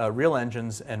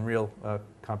engines and real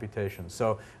computations.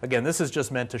 So again, this is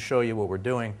just meant to show you what we're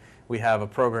doing. We have a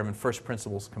program in first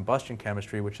principles combustion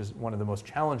chemistry, which is one of the most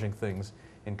challenging things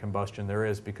in combustion there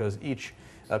is, because each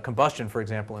combustion, for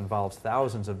example, involves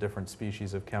thousands of different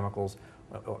species of chemicals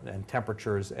and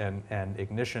temperatures and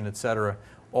ignition, et cetera,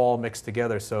 all mixed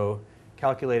together. So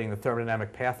calculating the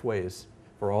thermodynamic pathways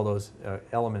for all those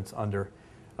elements under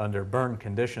burn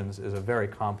conditions is a very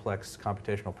complex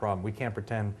computational problem. We can't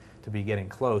pretend to be getting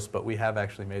close, but we have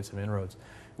actually made some inroads.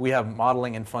 We have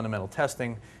modeling and fundamental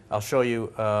testing. I'll show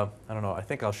you, I don't know, I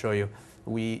think I'll show you.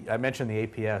 I mentioned the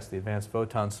APS, the Advanced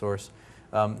Photon Source.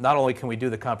 Not only can we do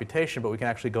the computation, but we can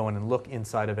actually go in and look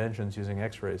inside of engines using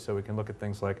X-rays. So we can look at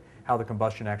things like how the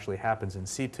combustion actually happens in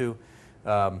situ.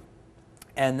 And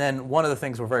then one of the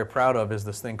things we're very proud of is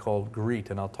this thing called GREET,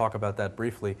 and I'll talk about that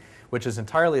briefly, which is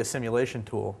entirely a simulation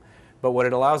tool. But what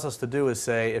it allows us to do is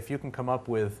say, if you can come up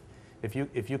with, if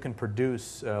you can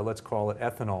produce, let's call it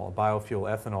ethanol, biofuel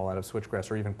ethanol out of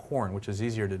switchgrass, or even corn, which is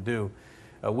easier to do,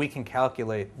 we can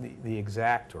calculate the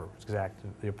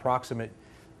approximate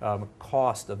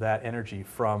cost of that energy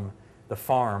from the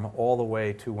farm all the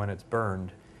way to when it's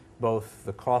burned, both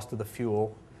the cost of the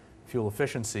fuel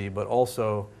efficiency, but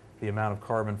also the amount of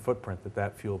carbon footprint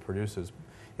that fuel produces.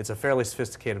 It's a fairly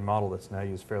sophisticated model that's now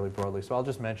used fairly broadly. So I'll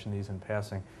just mention these in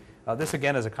passing. This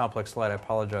again is a complex slide. I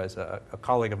apologize. A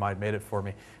colleague of mine made it for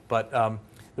me. But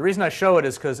the reason I show it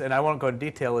is because, and I won't go into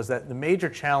detail, is that the major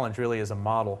challenge really is a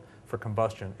model for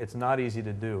combustion. It's not easy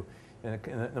to do. And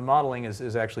the modeling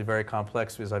is actually very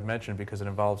complex, as I've mentioned, because it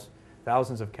involves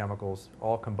thousands of chemicals,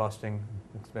 all combusting,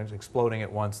 exploding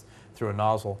at once through a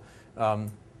nozzle.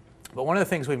 But one of the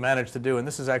things we've managed to do, and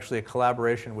this is actually a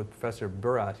collaboration with Professor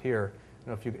Burat here. I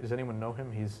don't know if does anyone know him?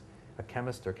 He's a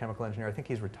chemist or chemical engineer. I think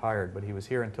he's retired, but he was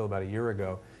here until about a year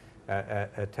ago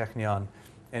at Technion.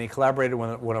 And he collaborated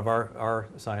with one of our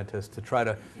scientists to try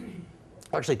to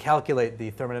actually calculate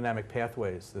the thermodynamic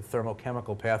pathways, the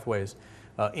thermochemical pathways,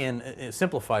 in a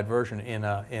simplified version in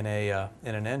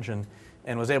an engine,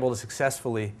 and was able to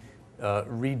successfully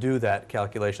redo that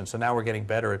calculation. So now we're getting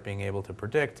better at being able to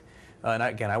predict. And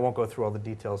again, I won't go through all the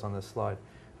details on this slide.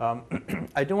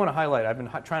 I do want to highlight, I've been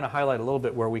trying to highlight a little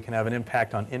bit where we can have an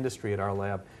impact on industry at our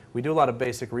lab. We do a lot of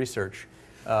basic research.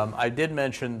 I did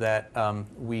mention that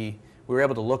we were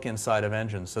able to look inside of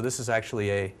engines. So this is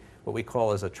actually what we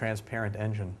call as a transparent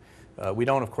engine. We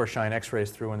don't, of course, shine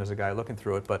X-rays through when there's a guy looking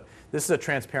through it, but this is a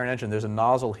transparent engine. There's a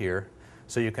nozzle here,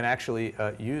 so you can actually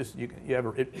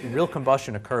real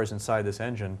combustion occurs inside this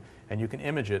engine, and you can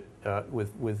image it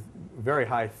with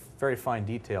very fine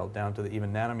detail down to the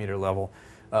even nanometer level.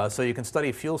 So you can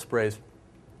study fuel sprays,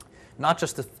 not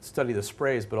just to study the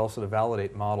sprays, but also to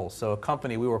validate models. So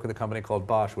we work with a company called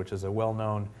Bosch, which is a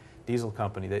well-known diesel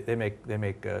company. They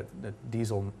make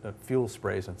diesel fuel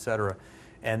sprays, et cetera.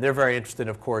 And they're very interested,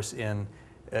 of course, in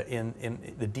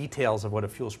the details of what a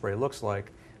fuel spray looks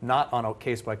like, not on a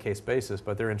case-by-case basis,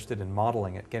 but they're interested in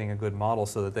modeling it, getting a good model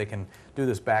so that they can do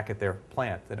this back at their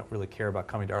plant. They don't really care about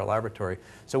coming to our laboratory.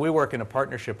 So we work in a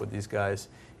partnership with these guys,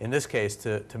 in this case,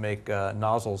 to make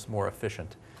nozzles more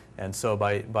efficient. And so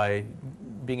by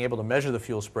being able to measure the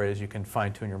fuel sprays, you can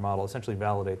fine-tune your model, essentially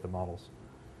validate the models.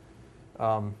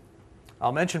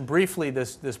 I'll mention briefly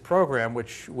this program,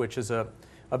 which is a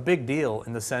big deal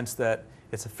in the sense that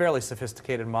it's a fairly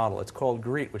sophisticated model. It's called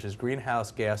GREET, which is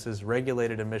Greenhouse Gases,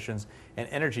 Regulated Emissions, and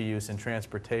Energy Use in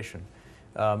Transportation.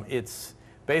 It's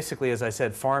basically, as I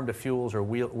said, farm to fuels or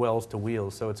wells to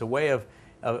wheels. So it's a way of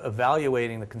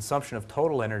evaluating the consumption of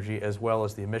total energy as well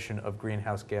as the emission of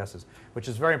greenhouse gases, which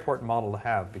is a very important model to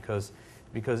have because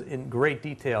in great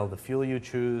detail, the fuel you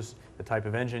choose, the type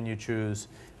of engine you choose,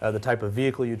 the type of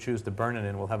vehicle you choose to burn it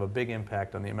in will have a big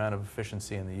impact on the amount of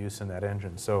efficiency and the use in that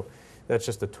engine. So that's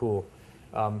just a tool.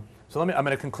 So I'm going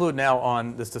to conclude now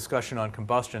on this discussion on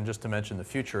combustion, just to mention the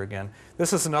future again.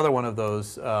 This is another one of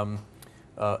those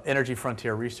energy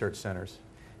frontier research centers.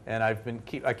 And I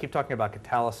keep talking about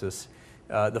catalysis.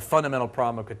 The fundamental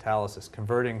problem of catalysis,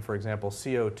 converting, for example,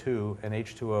 CO2 and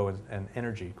H2O and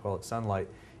energy, call it sunlight,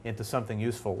 into something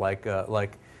useful like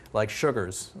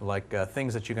sugars, like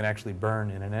things that you can actually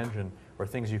burn in an engine or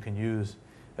things you can use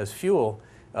as fuel,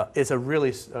 is a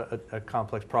really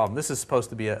complex problem. This is supposed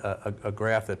to be a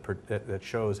graph that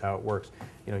shows how it works.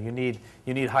 You know,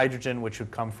 you need hydrogen, which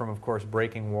would come from, of course,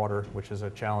 breaking water, which is a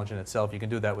challenge in itself. You can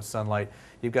do that with sunlight.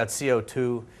 You've got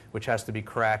CO2, which has to be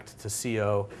cracked to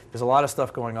CO. There's a lot of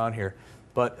stuff going on here.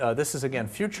 But this is, again,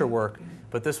 future work,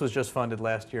 but this was just funded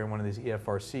last year in one of these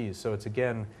EFRCs. So it's,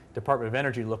 again, Department of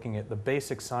Energy looking at the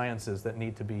basic sciences that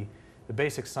need to be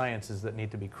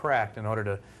cracked in order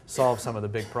to solve some of the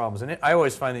big problems. And I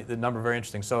always find the number very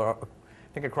interesting. So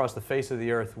I think across the face of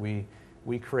the earth, we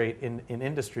create, in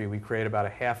industry, we create about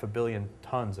 500 million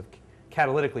tons of,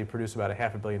 catalytically produce about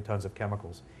 500 million tons of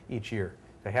chemicals each year.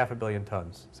 So 500 million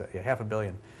tons, so yeah, 500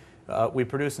 million. We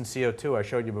produce in CO2, I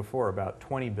showed you before, about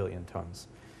 20 billion tons.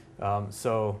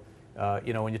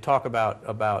 You know, when you talk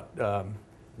about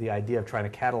the idea of trying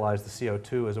to catalyze the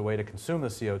CO2 as a way to consume the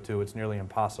CO2, it's nearly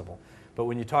impossible. But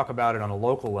when you talk about it on a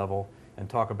local level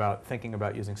and thinking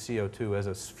about using CO2 as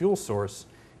a fuel source,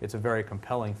 it's a very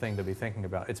compelling thing to be thinking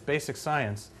about. It's basic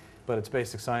science, but it's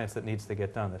basic science that needs to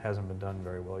get done, that hasn't been done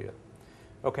very well yet.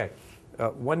 Okay,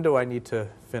 when do I need to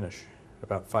finish?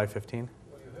 About 5:15?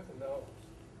 Well, you haven't now.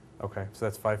 Okay, so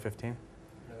that's 5:15?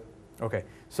 No. Okay,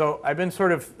 so I've been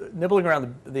sort of nibbling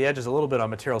around the edges a little bit on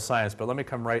material science, but let me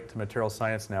come right to material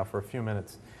science now for a few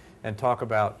minutes and talk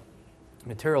about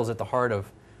materials at the heart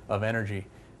of energy.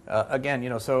 Again, you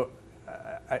know, so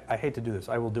I hate to do this.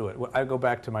 I will do it. I go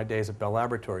back to my days at Bell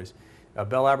Laboratories.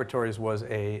 Bell Laboratories was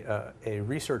a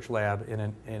research lab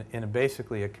in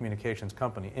basically a communications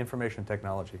company, information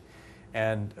technology.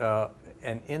 And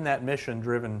in that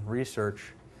mission-driven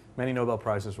research, many Nobel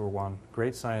Prizes were won,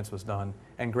 great science was done,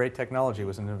 and great technology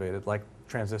was innovated, like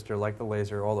transistor, like the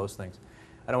laser, all those things.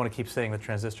 I don't want to keep saying the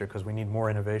transistor because we need more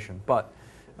innovation. But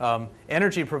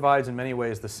energy provides in many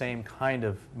ways the same kind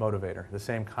of motivator, the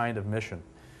same kind of mission.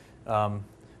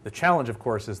 The challenge, of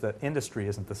course, is that industry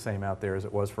isn't the same out there as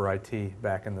it was for IT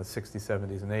back in the 60s,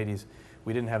 70s, and 80s.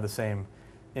 We didn't have the same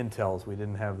Intels. We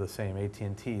didn't have the same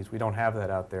AT&Ts. We don't have that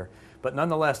out there. But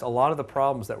nonetheless, a lot of the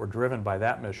problems that were driven by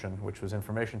that mission, which was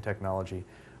information technology,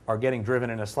 are getting driven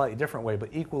in a slightly different way, but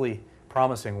equally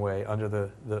promising way under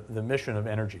the mission of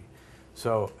energy.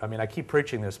 So, I mean, I keep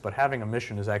preaching this, but having a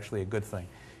mission is actually a good thing.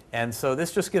 And so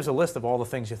this just gives a list of all the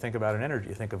things you think about in energy.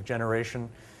 You think of generation.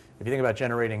 If you think about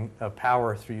generating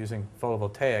power through using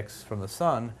photovoltaics from the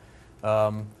sun,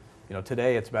 you know,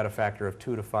 today it's about a factor of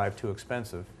 2 to 5 too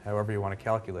expensive. However you want to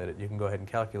calculate it, you can go ahead and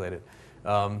calculate it.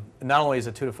 Not only is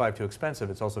it 2 to 5 too expensive,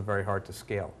 it's also very hard to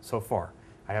scale so far.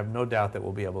 I have no doubt that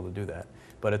we'll be able to do that.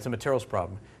 But it's a materials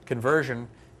problem. Conversion,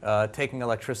 taking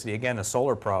electricity, again, a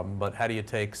solar problem, but how do you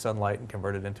take sunlight and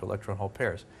convert it into electron hole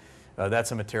pairs?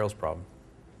 That's a materials problem.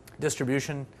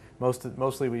 Distribution,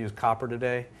 mostly we use copper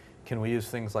today. Can we use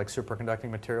things like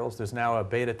superconducting materials? There's now a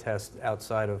beta test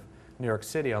outside of New York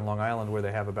City on Long Island where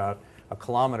they have about a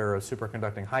kilometer of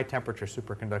superconducting, high temperature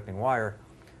superconducting wire,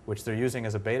 which they're using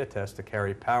as a beta test to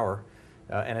carry power,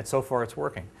 and so far it's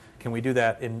working. Can we do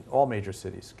that in all major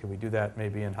cities? Can we do that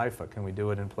maybe in Haifa? Can we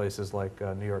do it in places like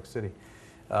New York City?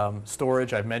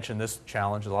 Storage, I've mentioned this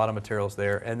challenge, a lot of materials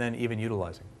there, and then even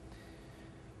utilizing.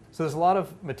 So there's a lot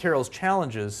of materials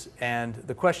challenges, and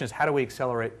the question is, how do we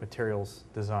accelerate materials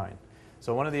design?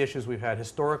 So one of the issues we've had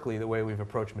historically, the way we've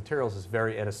approached materials is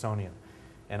very Edisonian.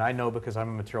 And I know because I'm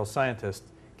a material scientist,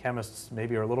 chemists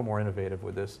maybe are a little more innovative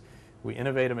with this. We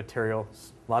innovate a material,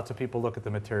 lots of people look at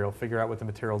the material, figure out what the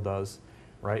material does,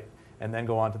 right, and then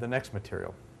go on to the next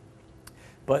material.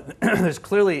 But there's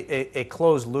clearly a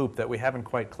closed loop that we haven't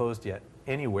quite closed yet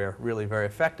anywhere really very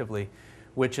effectively,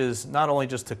 which is not only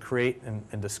just to create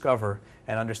and discover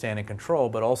and understand and control,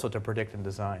 but also to predict and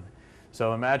design.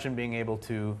 So imagine being able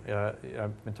to,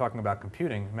 I've been talking about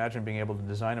computing, imagine being able to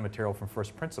design a material from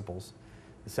first principles,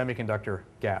 the semiconductor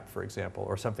gap, for example,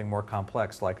 or something more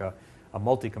complex like a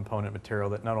multi-component material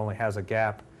that not only has a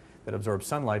gap that absorbs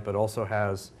sunlight, but also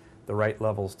has the right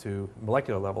levels to,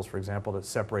 molecular levels, for example, that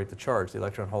separate the charge, the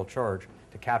electron hole charge,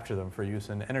 to capture them for use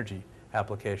in energy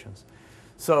applications.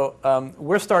 So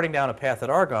we're starting down a path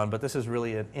at Argonne, but this is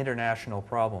really an international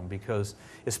problem because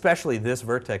especially this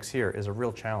vertex here is a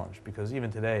real challenge because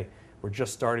even today we're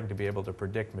just starting to be able to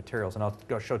predict materials. And I'll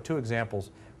go show two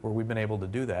examples where we've been able to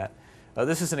do that.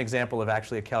 This is an example of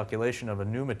actually a calculation of a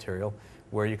new material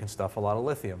where you can stuff a lot of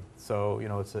lithium. So you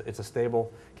know it's a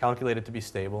stable, calculated to be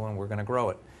stable, and we're going to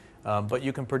grow it. But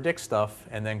you can predict stuff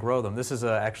and then grow them. This is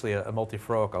actually a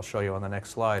multiferroic I'll show you on the next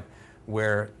slide,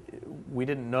 where we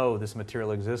didn't know this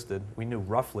material existed. We knew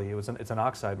roughly. It's an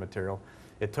oxide material.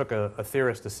 It took a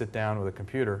theorist to sit down with a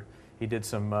computer. He did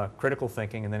some critical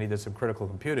thinking, and then he did some critical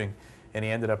computing, and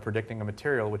he ended up predicting a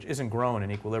material which isn't grown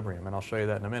in equilibrium, and I'll show you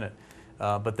that in a minute.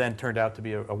 But then turned out to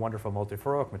be a wonderful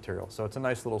multiferroic material. So it's a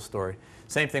nice little story.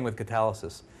 Same thing with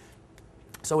catalysis.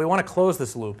 So we want to close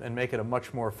this loop and make it a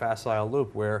much more facile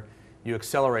loop where you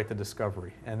accelerate the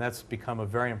discovery. And that's become a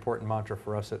very important mantra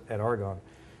for us at Argonne,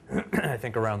 I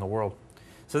think around the world.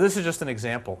 So this is just an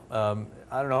example. I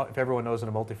don't know if everyone knows what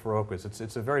a multiferroic is.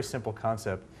 It's a very simple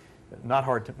concept, not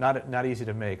hard to, not easy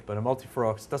to make, but a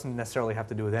multiferroic doesn't necessarily have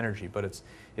to do with energy, but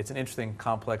it's an interesting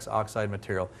complex oxide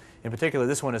material. In particular,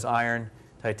 this one is iron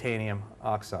titanium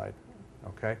oxide.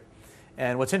 Okay?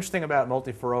 And what's interesting about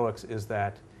multiferroics is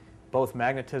that both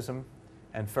magnetism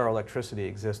and ferroelectricity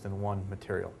exist in one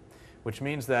material, which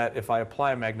means that if I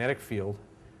apply a magnetic field,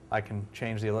 I can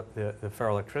change the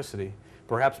ferroelectricity.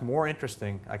 Perhaps more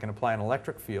interesting, I can apply an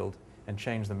electric field and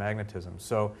change the magnetism.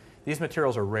 So these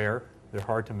materials are rare, they're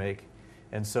hard to make,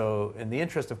 and so, and the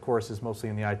interest, of course, is mostly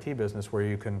in the IT business where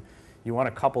you want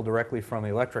to couple directly from the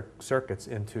electric circuits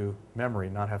into memory,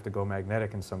 not have to go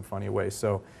magnetic in some funny way.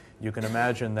 So you can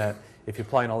imagine that if you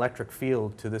apply an electric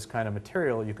field to this kind of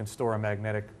material, you can store a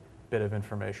magnetic bit of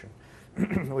information,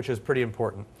 which is pretty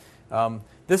important.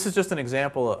 This is just an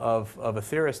example of a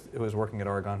theorist who was working at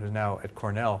Argonne, who's now at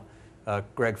Cornell,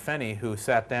 Greg Fenney, who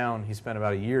sat down, he spent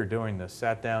about a year doing this,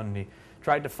 sat down and he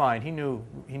tried to find, he knew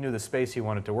the space he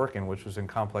wanted to work in, which was in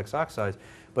complex oxides,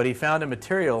 but he found a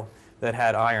material that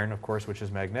had iron, of course, which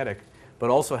is magnetic,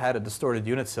 but also had a distorted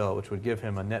unit cell, which would give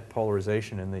him a net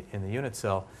polarization in the unit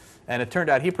cell. And it turned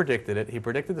out he predicted it, he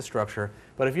predicted the structure,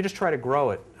 but if you just try to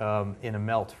grow it in a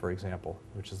melt, for example,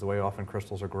 which is the way often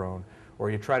crystals are grown, or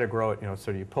you try to grow it, you know,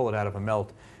 so you pull it out of a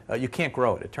melt, you can't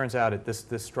grow it. It turns out this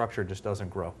structure just doesn't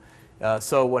grow.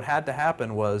 So what had to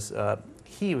happen was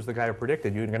he was the guy who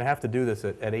predicted you're going to have to do this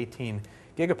at 18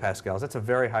 gigapascals. That's a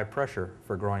very high pressure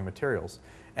for growing materials,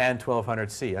 and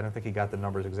 1200 C. I don't think he got the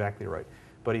numbers exactly right.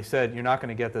 But he said you're not going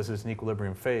to get this as an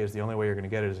equilibrium phase. The only way you're going to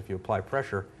get it is if you apply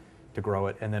pressure to grow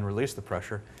it and then release the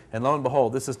pressure. And lo and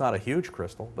behold, this is not a huge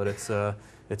crystal, but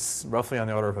it's roughly on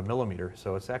the order of a millimeter.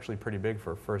 So it's actually pretty big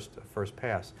for a first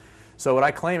pass. So what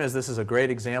I claim is this is a great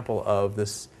example of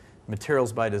this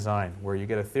materials by design, where you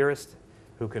get a theorist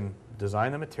who can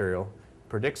design the material,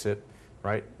 predicts it,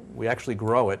 right? We actually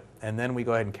grow it, and then we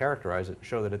go ahead and characterize it,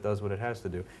 show that it does what it has to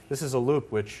do. This is a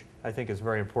loop which I think is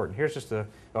very important. Here's just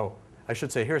I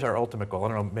should say, here's our ultimate goal. I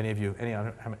don't know, many of you,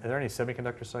 are there any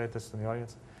semiconductor scientists in the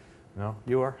audience? No?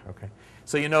 You are? Okay.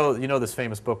 So you know this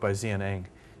famous book by Xian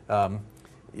Eng.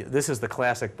 This is the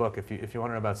classic book. If you want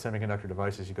to know about semiconductor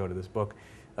devices, you go to this book.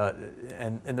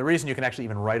 And the reason you can actually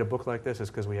even write a book like this is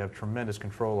because we have tremendous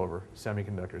control over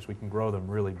semiconductors. We can grow them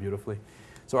really beautifully.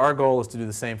 So our goal is to do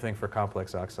the same thing for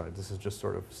complex oxides. This is just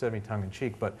sort of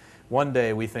semi-tongue-in-cheek, but one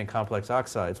day we think complex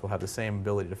oxides will have the same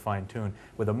ability to fine-tune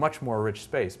with a much more rich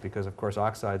space because, of course,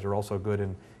 oxides are also good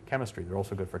in chemistry. They're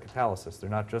also good for catalysis. They're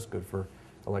not just good for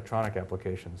electronic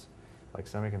applications like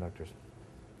semiconductors.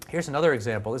 Here's another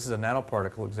example. This is a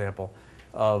nanoparticle example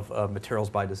of materials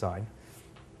by design.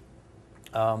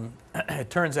 It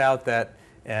turns out that,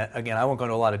 again, I won't go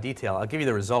into a lot of detail. I'll give you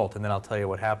the result, and then I'll tell you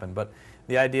what happened. But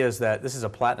the idea is that this is a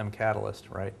platinum catalyst,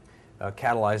 right?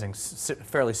 Catalyzing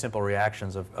fairly simple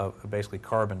reactions of basically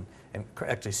carbon and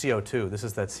actually CO2. This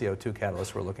is that CO2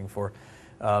 catalyst we're looking for.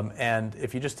 And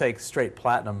if you just take straight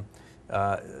platinum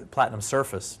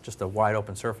surface, just a wide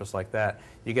open surface like that,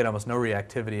 you get almost no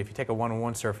reactivity. If you take a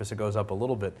 1-on-1 surface, it goes up a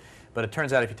little bit. But it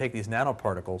turns out if you take these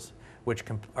nanoparticles, which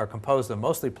are composed of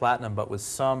mostly platinum but with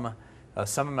some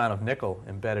amount of nickel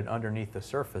embedded underneath the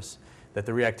surface, that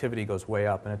the reactivity goes way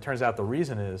up. And it turns out the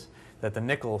reason is that the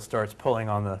nickel starts pulling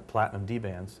on the platinum D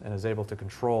bands and is able to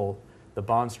control the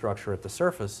bond structure at the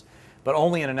surface, but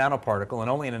only in a nanoparticle, and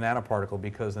only in a nanoparticle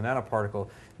because the nanoparticle,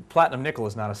 platinum nickel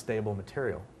is not a stable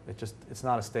material. It's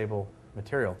not a stable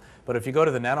material. But if you go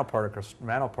to the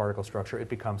nanoparticle structure, it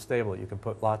becomes stable. You can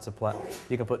put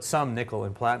you can put some nickel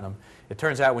in platinum. It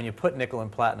turns out when you put nickel in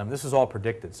platinum, this is all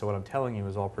predicted. So what I'm telling you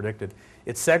is all predicted.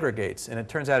 It segregates, and it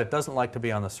turns out it doesn't like to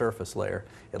be on the surface layer.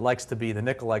 The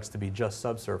nickel likes to be just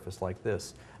subsurface like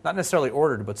this. Not necessarily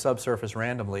ordered, but subsurface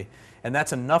randomly. And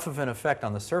that's enough of an effect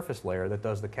on the surface layer that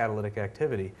does the catalytic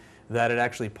activity that it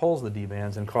actually pulls the D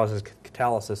bands and causes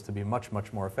catalysis to be much,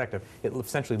 much more effective. It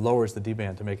essentially lowers the D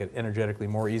band to make it energetically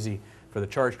more easy for the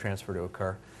charge transfer to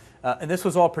occur. And this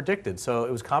was all predicted. So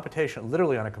it was computation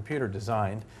literally on a computer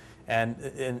designed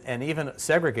and even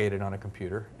segregated on a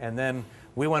computer. And then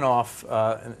we went off,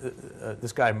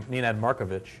 this guy, Nenad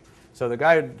Markovic. So the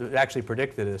guy who actually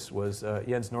predicted this was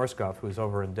Jens Norskov, who's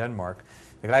over in Denmark.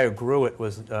 The guy who grew it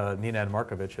was Nenad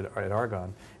Markovic at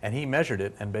Argonne, and he measured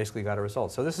it and basically got a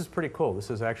result. So this is pretty cool.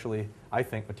 This is actually, I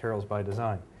think, materials by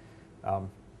design.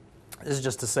 This is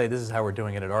just to say this is how we're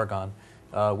doing it at Argonne.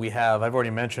 I've already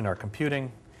mentioned our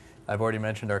computing. I've already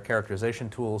mentioned our characterization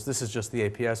tools. This is just the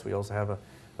APS. We also have a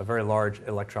very large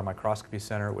electron microscopy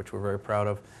center, which we're very proud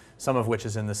of, some of which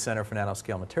is in the Center for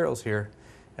Nanoscale Materials here,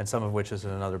 and some of which is in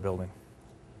another building.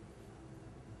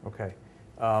 Okay.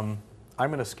 I'm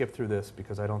going to skip through this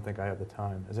because I don't think I have the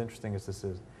time, as interesting as this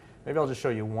is. Maybe I'll just show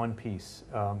you one piece,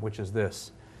 which is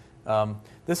this.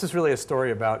 This is really a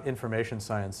story about information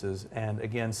sciences and,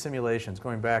 again, simulations.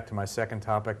 Going back to my second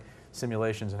topic,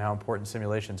 simulations and how important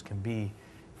simulations can be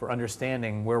for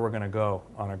understanding where we're going to go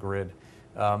on a grid.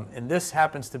 And this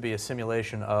happens to be a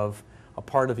simulation of a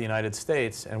part of the United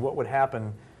States and what would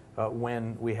happen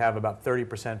when we have about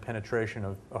 30% penetration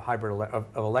of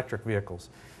electric vehicles.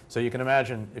 So you can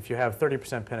imagine if you have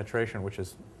 30% penetration, which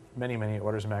is many, many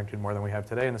orders of magnitude more than we have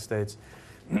today in the States,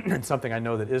 and something I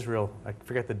know that Israel, I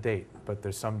forget the date, but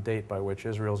there's some date by which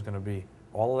Israel is going to be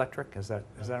all electric. Is that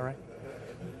right?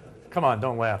 Come on,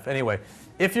 don't laugh. Anyway,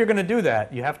 if you're going to do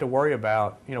that, you have to worry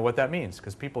about what that means,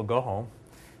 because people go home.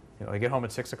 They get home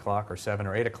at 6 o'clock or 7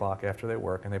 or 8 o'clock after they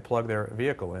work, and they plug their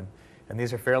vehicle in. And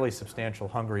these are fairly substantial,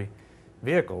 hungry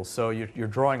vehicles, so you're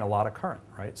drawing a lot of current,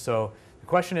 right? So the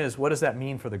question is, what does that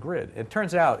mean for the grid? It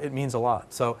turns out it means a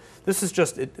lot. So this is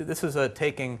just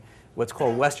taking what's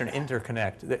called Western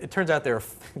interconnect. It turns out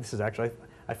this is actually,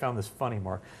 I found this funny,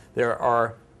 Mark. There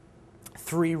are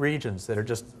 3 regions that are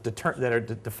just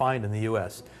defined in the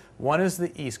U.S. One is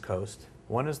the East Coast,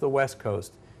 one is the West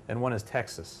Coast, and one is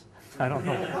Texas. I don't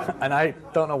know, and I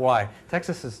don't know why.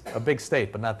 Texas is a big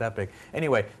state, but not that big.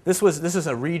 Anyway, this is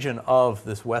a region of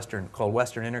this called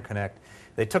Western Interconnect.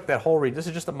 They took that whole region. This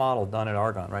is just a model done at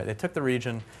Argonne, right? They took the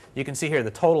region. You can see here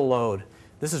the total load.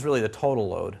 This is really the total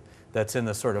load that's in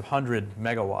the sort of 100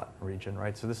 megawatt region,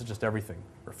 right? So this is just everything: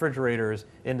 refrigerators,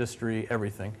 industry,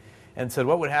 everything. And said,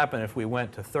 what would happen if we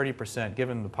went to 30%,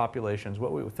 given the populations,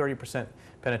 30%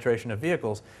 penetration of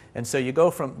vehicles? And so you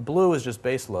go from, blue is just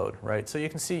base load, right? So you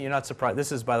can see, you're not surprised.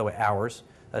 This is, by the way, hours.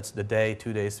 That's the day,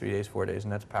 2 days, 3 days, 4 days,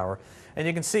 and that's power. And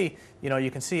you can see,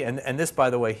 and this, by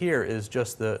the way, here is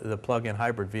just the plug-in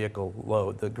hybrid vehicle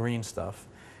load, the green stuff.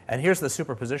 And here's the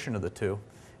superposition of the two.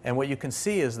 And what you can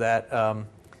see is that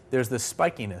there's this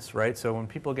spikiness, right? So when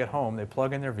people get home, they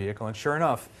plug in their vehicle, and sure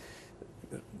enough,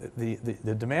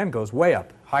 the demand goes way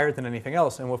up, higher than anything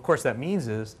else, and what of course that means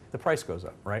is the price goes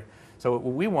up, right? So what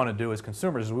we want to do as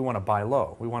consumers is we want to buy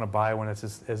low. We want to buy when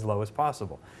it's as low as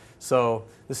possible. So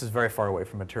this is very far away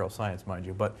from material science, mind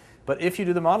you, but if you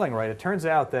do the modeling right, it turns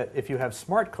out that if you have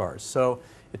smart cars, so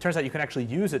it turns out you can actually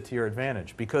use it to your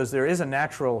advantage, because there is a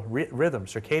natural rhythm,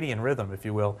 circadian rhythm, if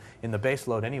you will, in the base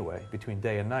load anyway, between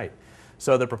day and night.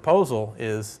 So the proposal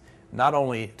is not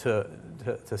only to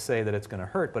say that it's going to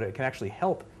hurt, but it can actually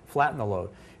help flatten the load,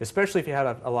 especially if you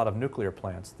have a lot of nuclear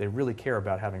plants. They really care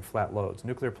about having flat loads.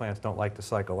 Nuclear plants don't like to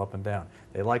cycle up and down.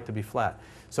 They like to be flat.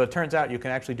 So it turns out you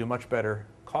can actually do much better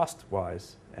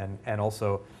cost-wise and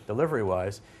also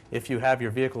delivery-wise if you have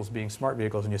your vehicles being smart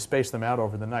vehicles and you space them out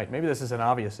over the night. Maybe this is an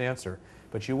obvious answer,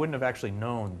 but you wouldn't have actually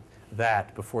known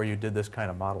that before you did this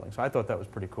kind of modeling. So I thought that was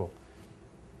pretty cool.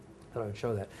 I thought I would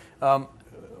show that.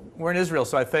 We're in Israel,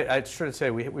 so I should say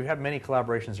we have many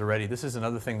collaborations already. This is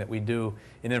another thing that we do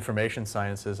in information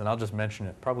sciences, and I'll just mention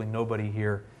it. Probably nobody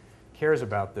here cares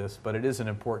about this, but it is an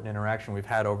important interaction we've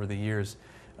had over the years.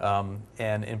 And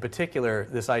in particular,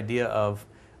 this idea of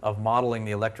modeling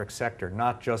the electric sector,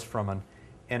 not just from an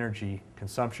energy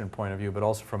consumption point of view, but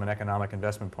also from an economic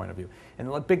investment point of view.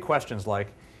 And big questions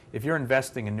like, if you're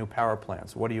investing in new power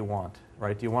plants, what do you want,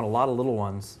 right? Do you want a lot of little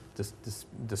ones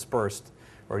dispersed,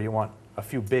 or do you want a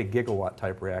few big gigawatt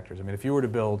type reactors? I mean, if you were to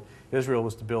build, Israel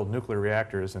was to build nuclear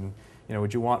reactors, and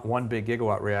would you want one big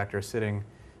gigawatt reactor sitting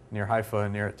near Haifa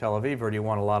and near Tel Aviv, or do you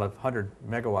want a lot of 100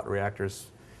 megawatt reactors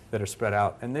that are spread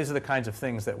out. And these are the kinds of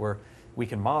things that we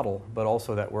can model, but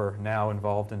also that we're now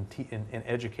involved in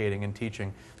educating and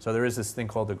teaching. So there is this thing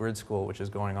called the Grid School, which is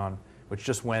going on, which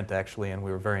just went actually, and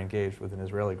we were very engaged with an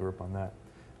Israeli group on that.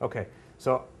 Okay,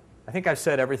 so I think I've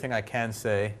said everything I can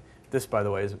say. This, by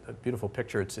the way, is a beautiful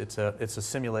picture. It's a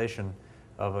simulation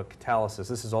of a catalysis.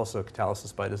 This is also a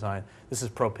catalysis by design. This is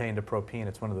propane to propene.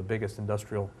 It's one of the biggest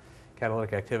industrial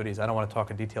catalytic activities. I don't want to talk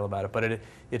in detail about it, but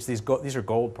these are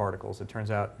gold particles. It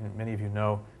turns out, many of you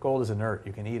know, gold is inert.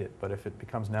 You can eat it, but if it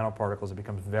becomes nanoparticles, it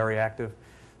becomes very active.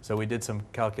 So we did some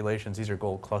calculations. These are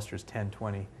gold clusters, 10,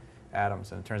 20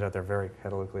 atoms, and it turns out they're very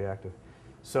catalytically active.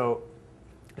 So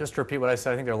just to repeat what I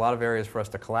said, I think there are a lot of areas for us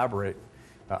to collaborate.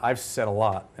 I've said a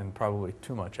lot, and probably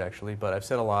too much actually, but I've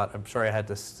said a lot. I'm sorry I had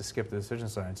to skip the decision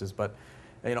sciences, but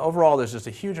overall there's just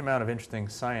a huge amount of interesting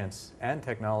science and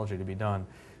technology to be done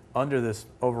under this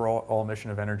overall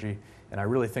mission of energy, and I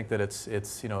really think that it's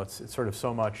sort of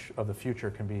so much of the future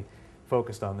can be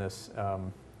focused on this,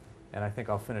 and I think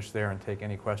I'll finish there and take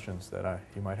any questions that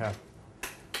you might have.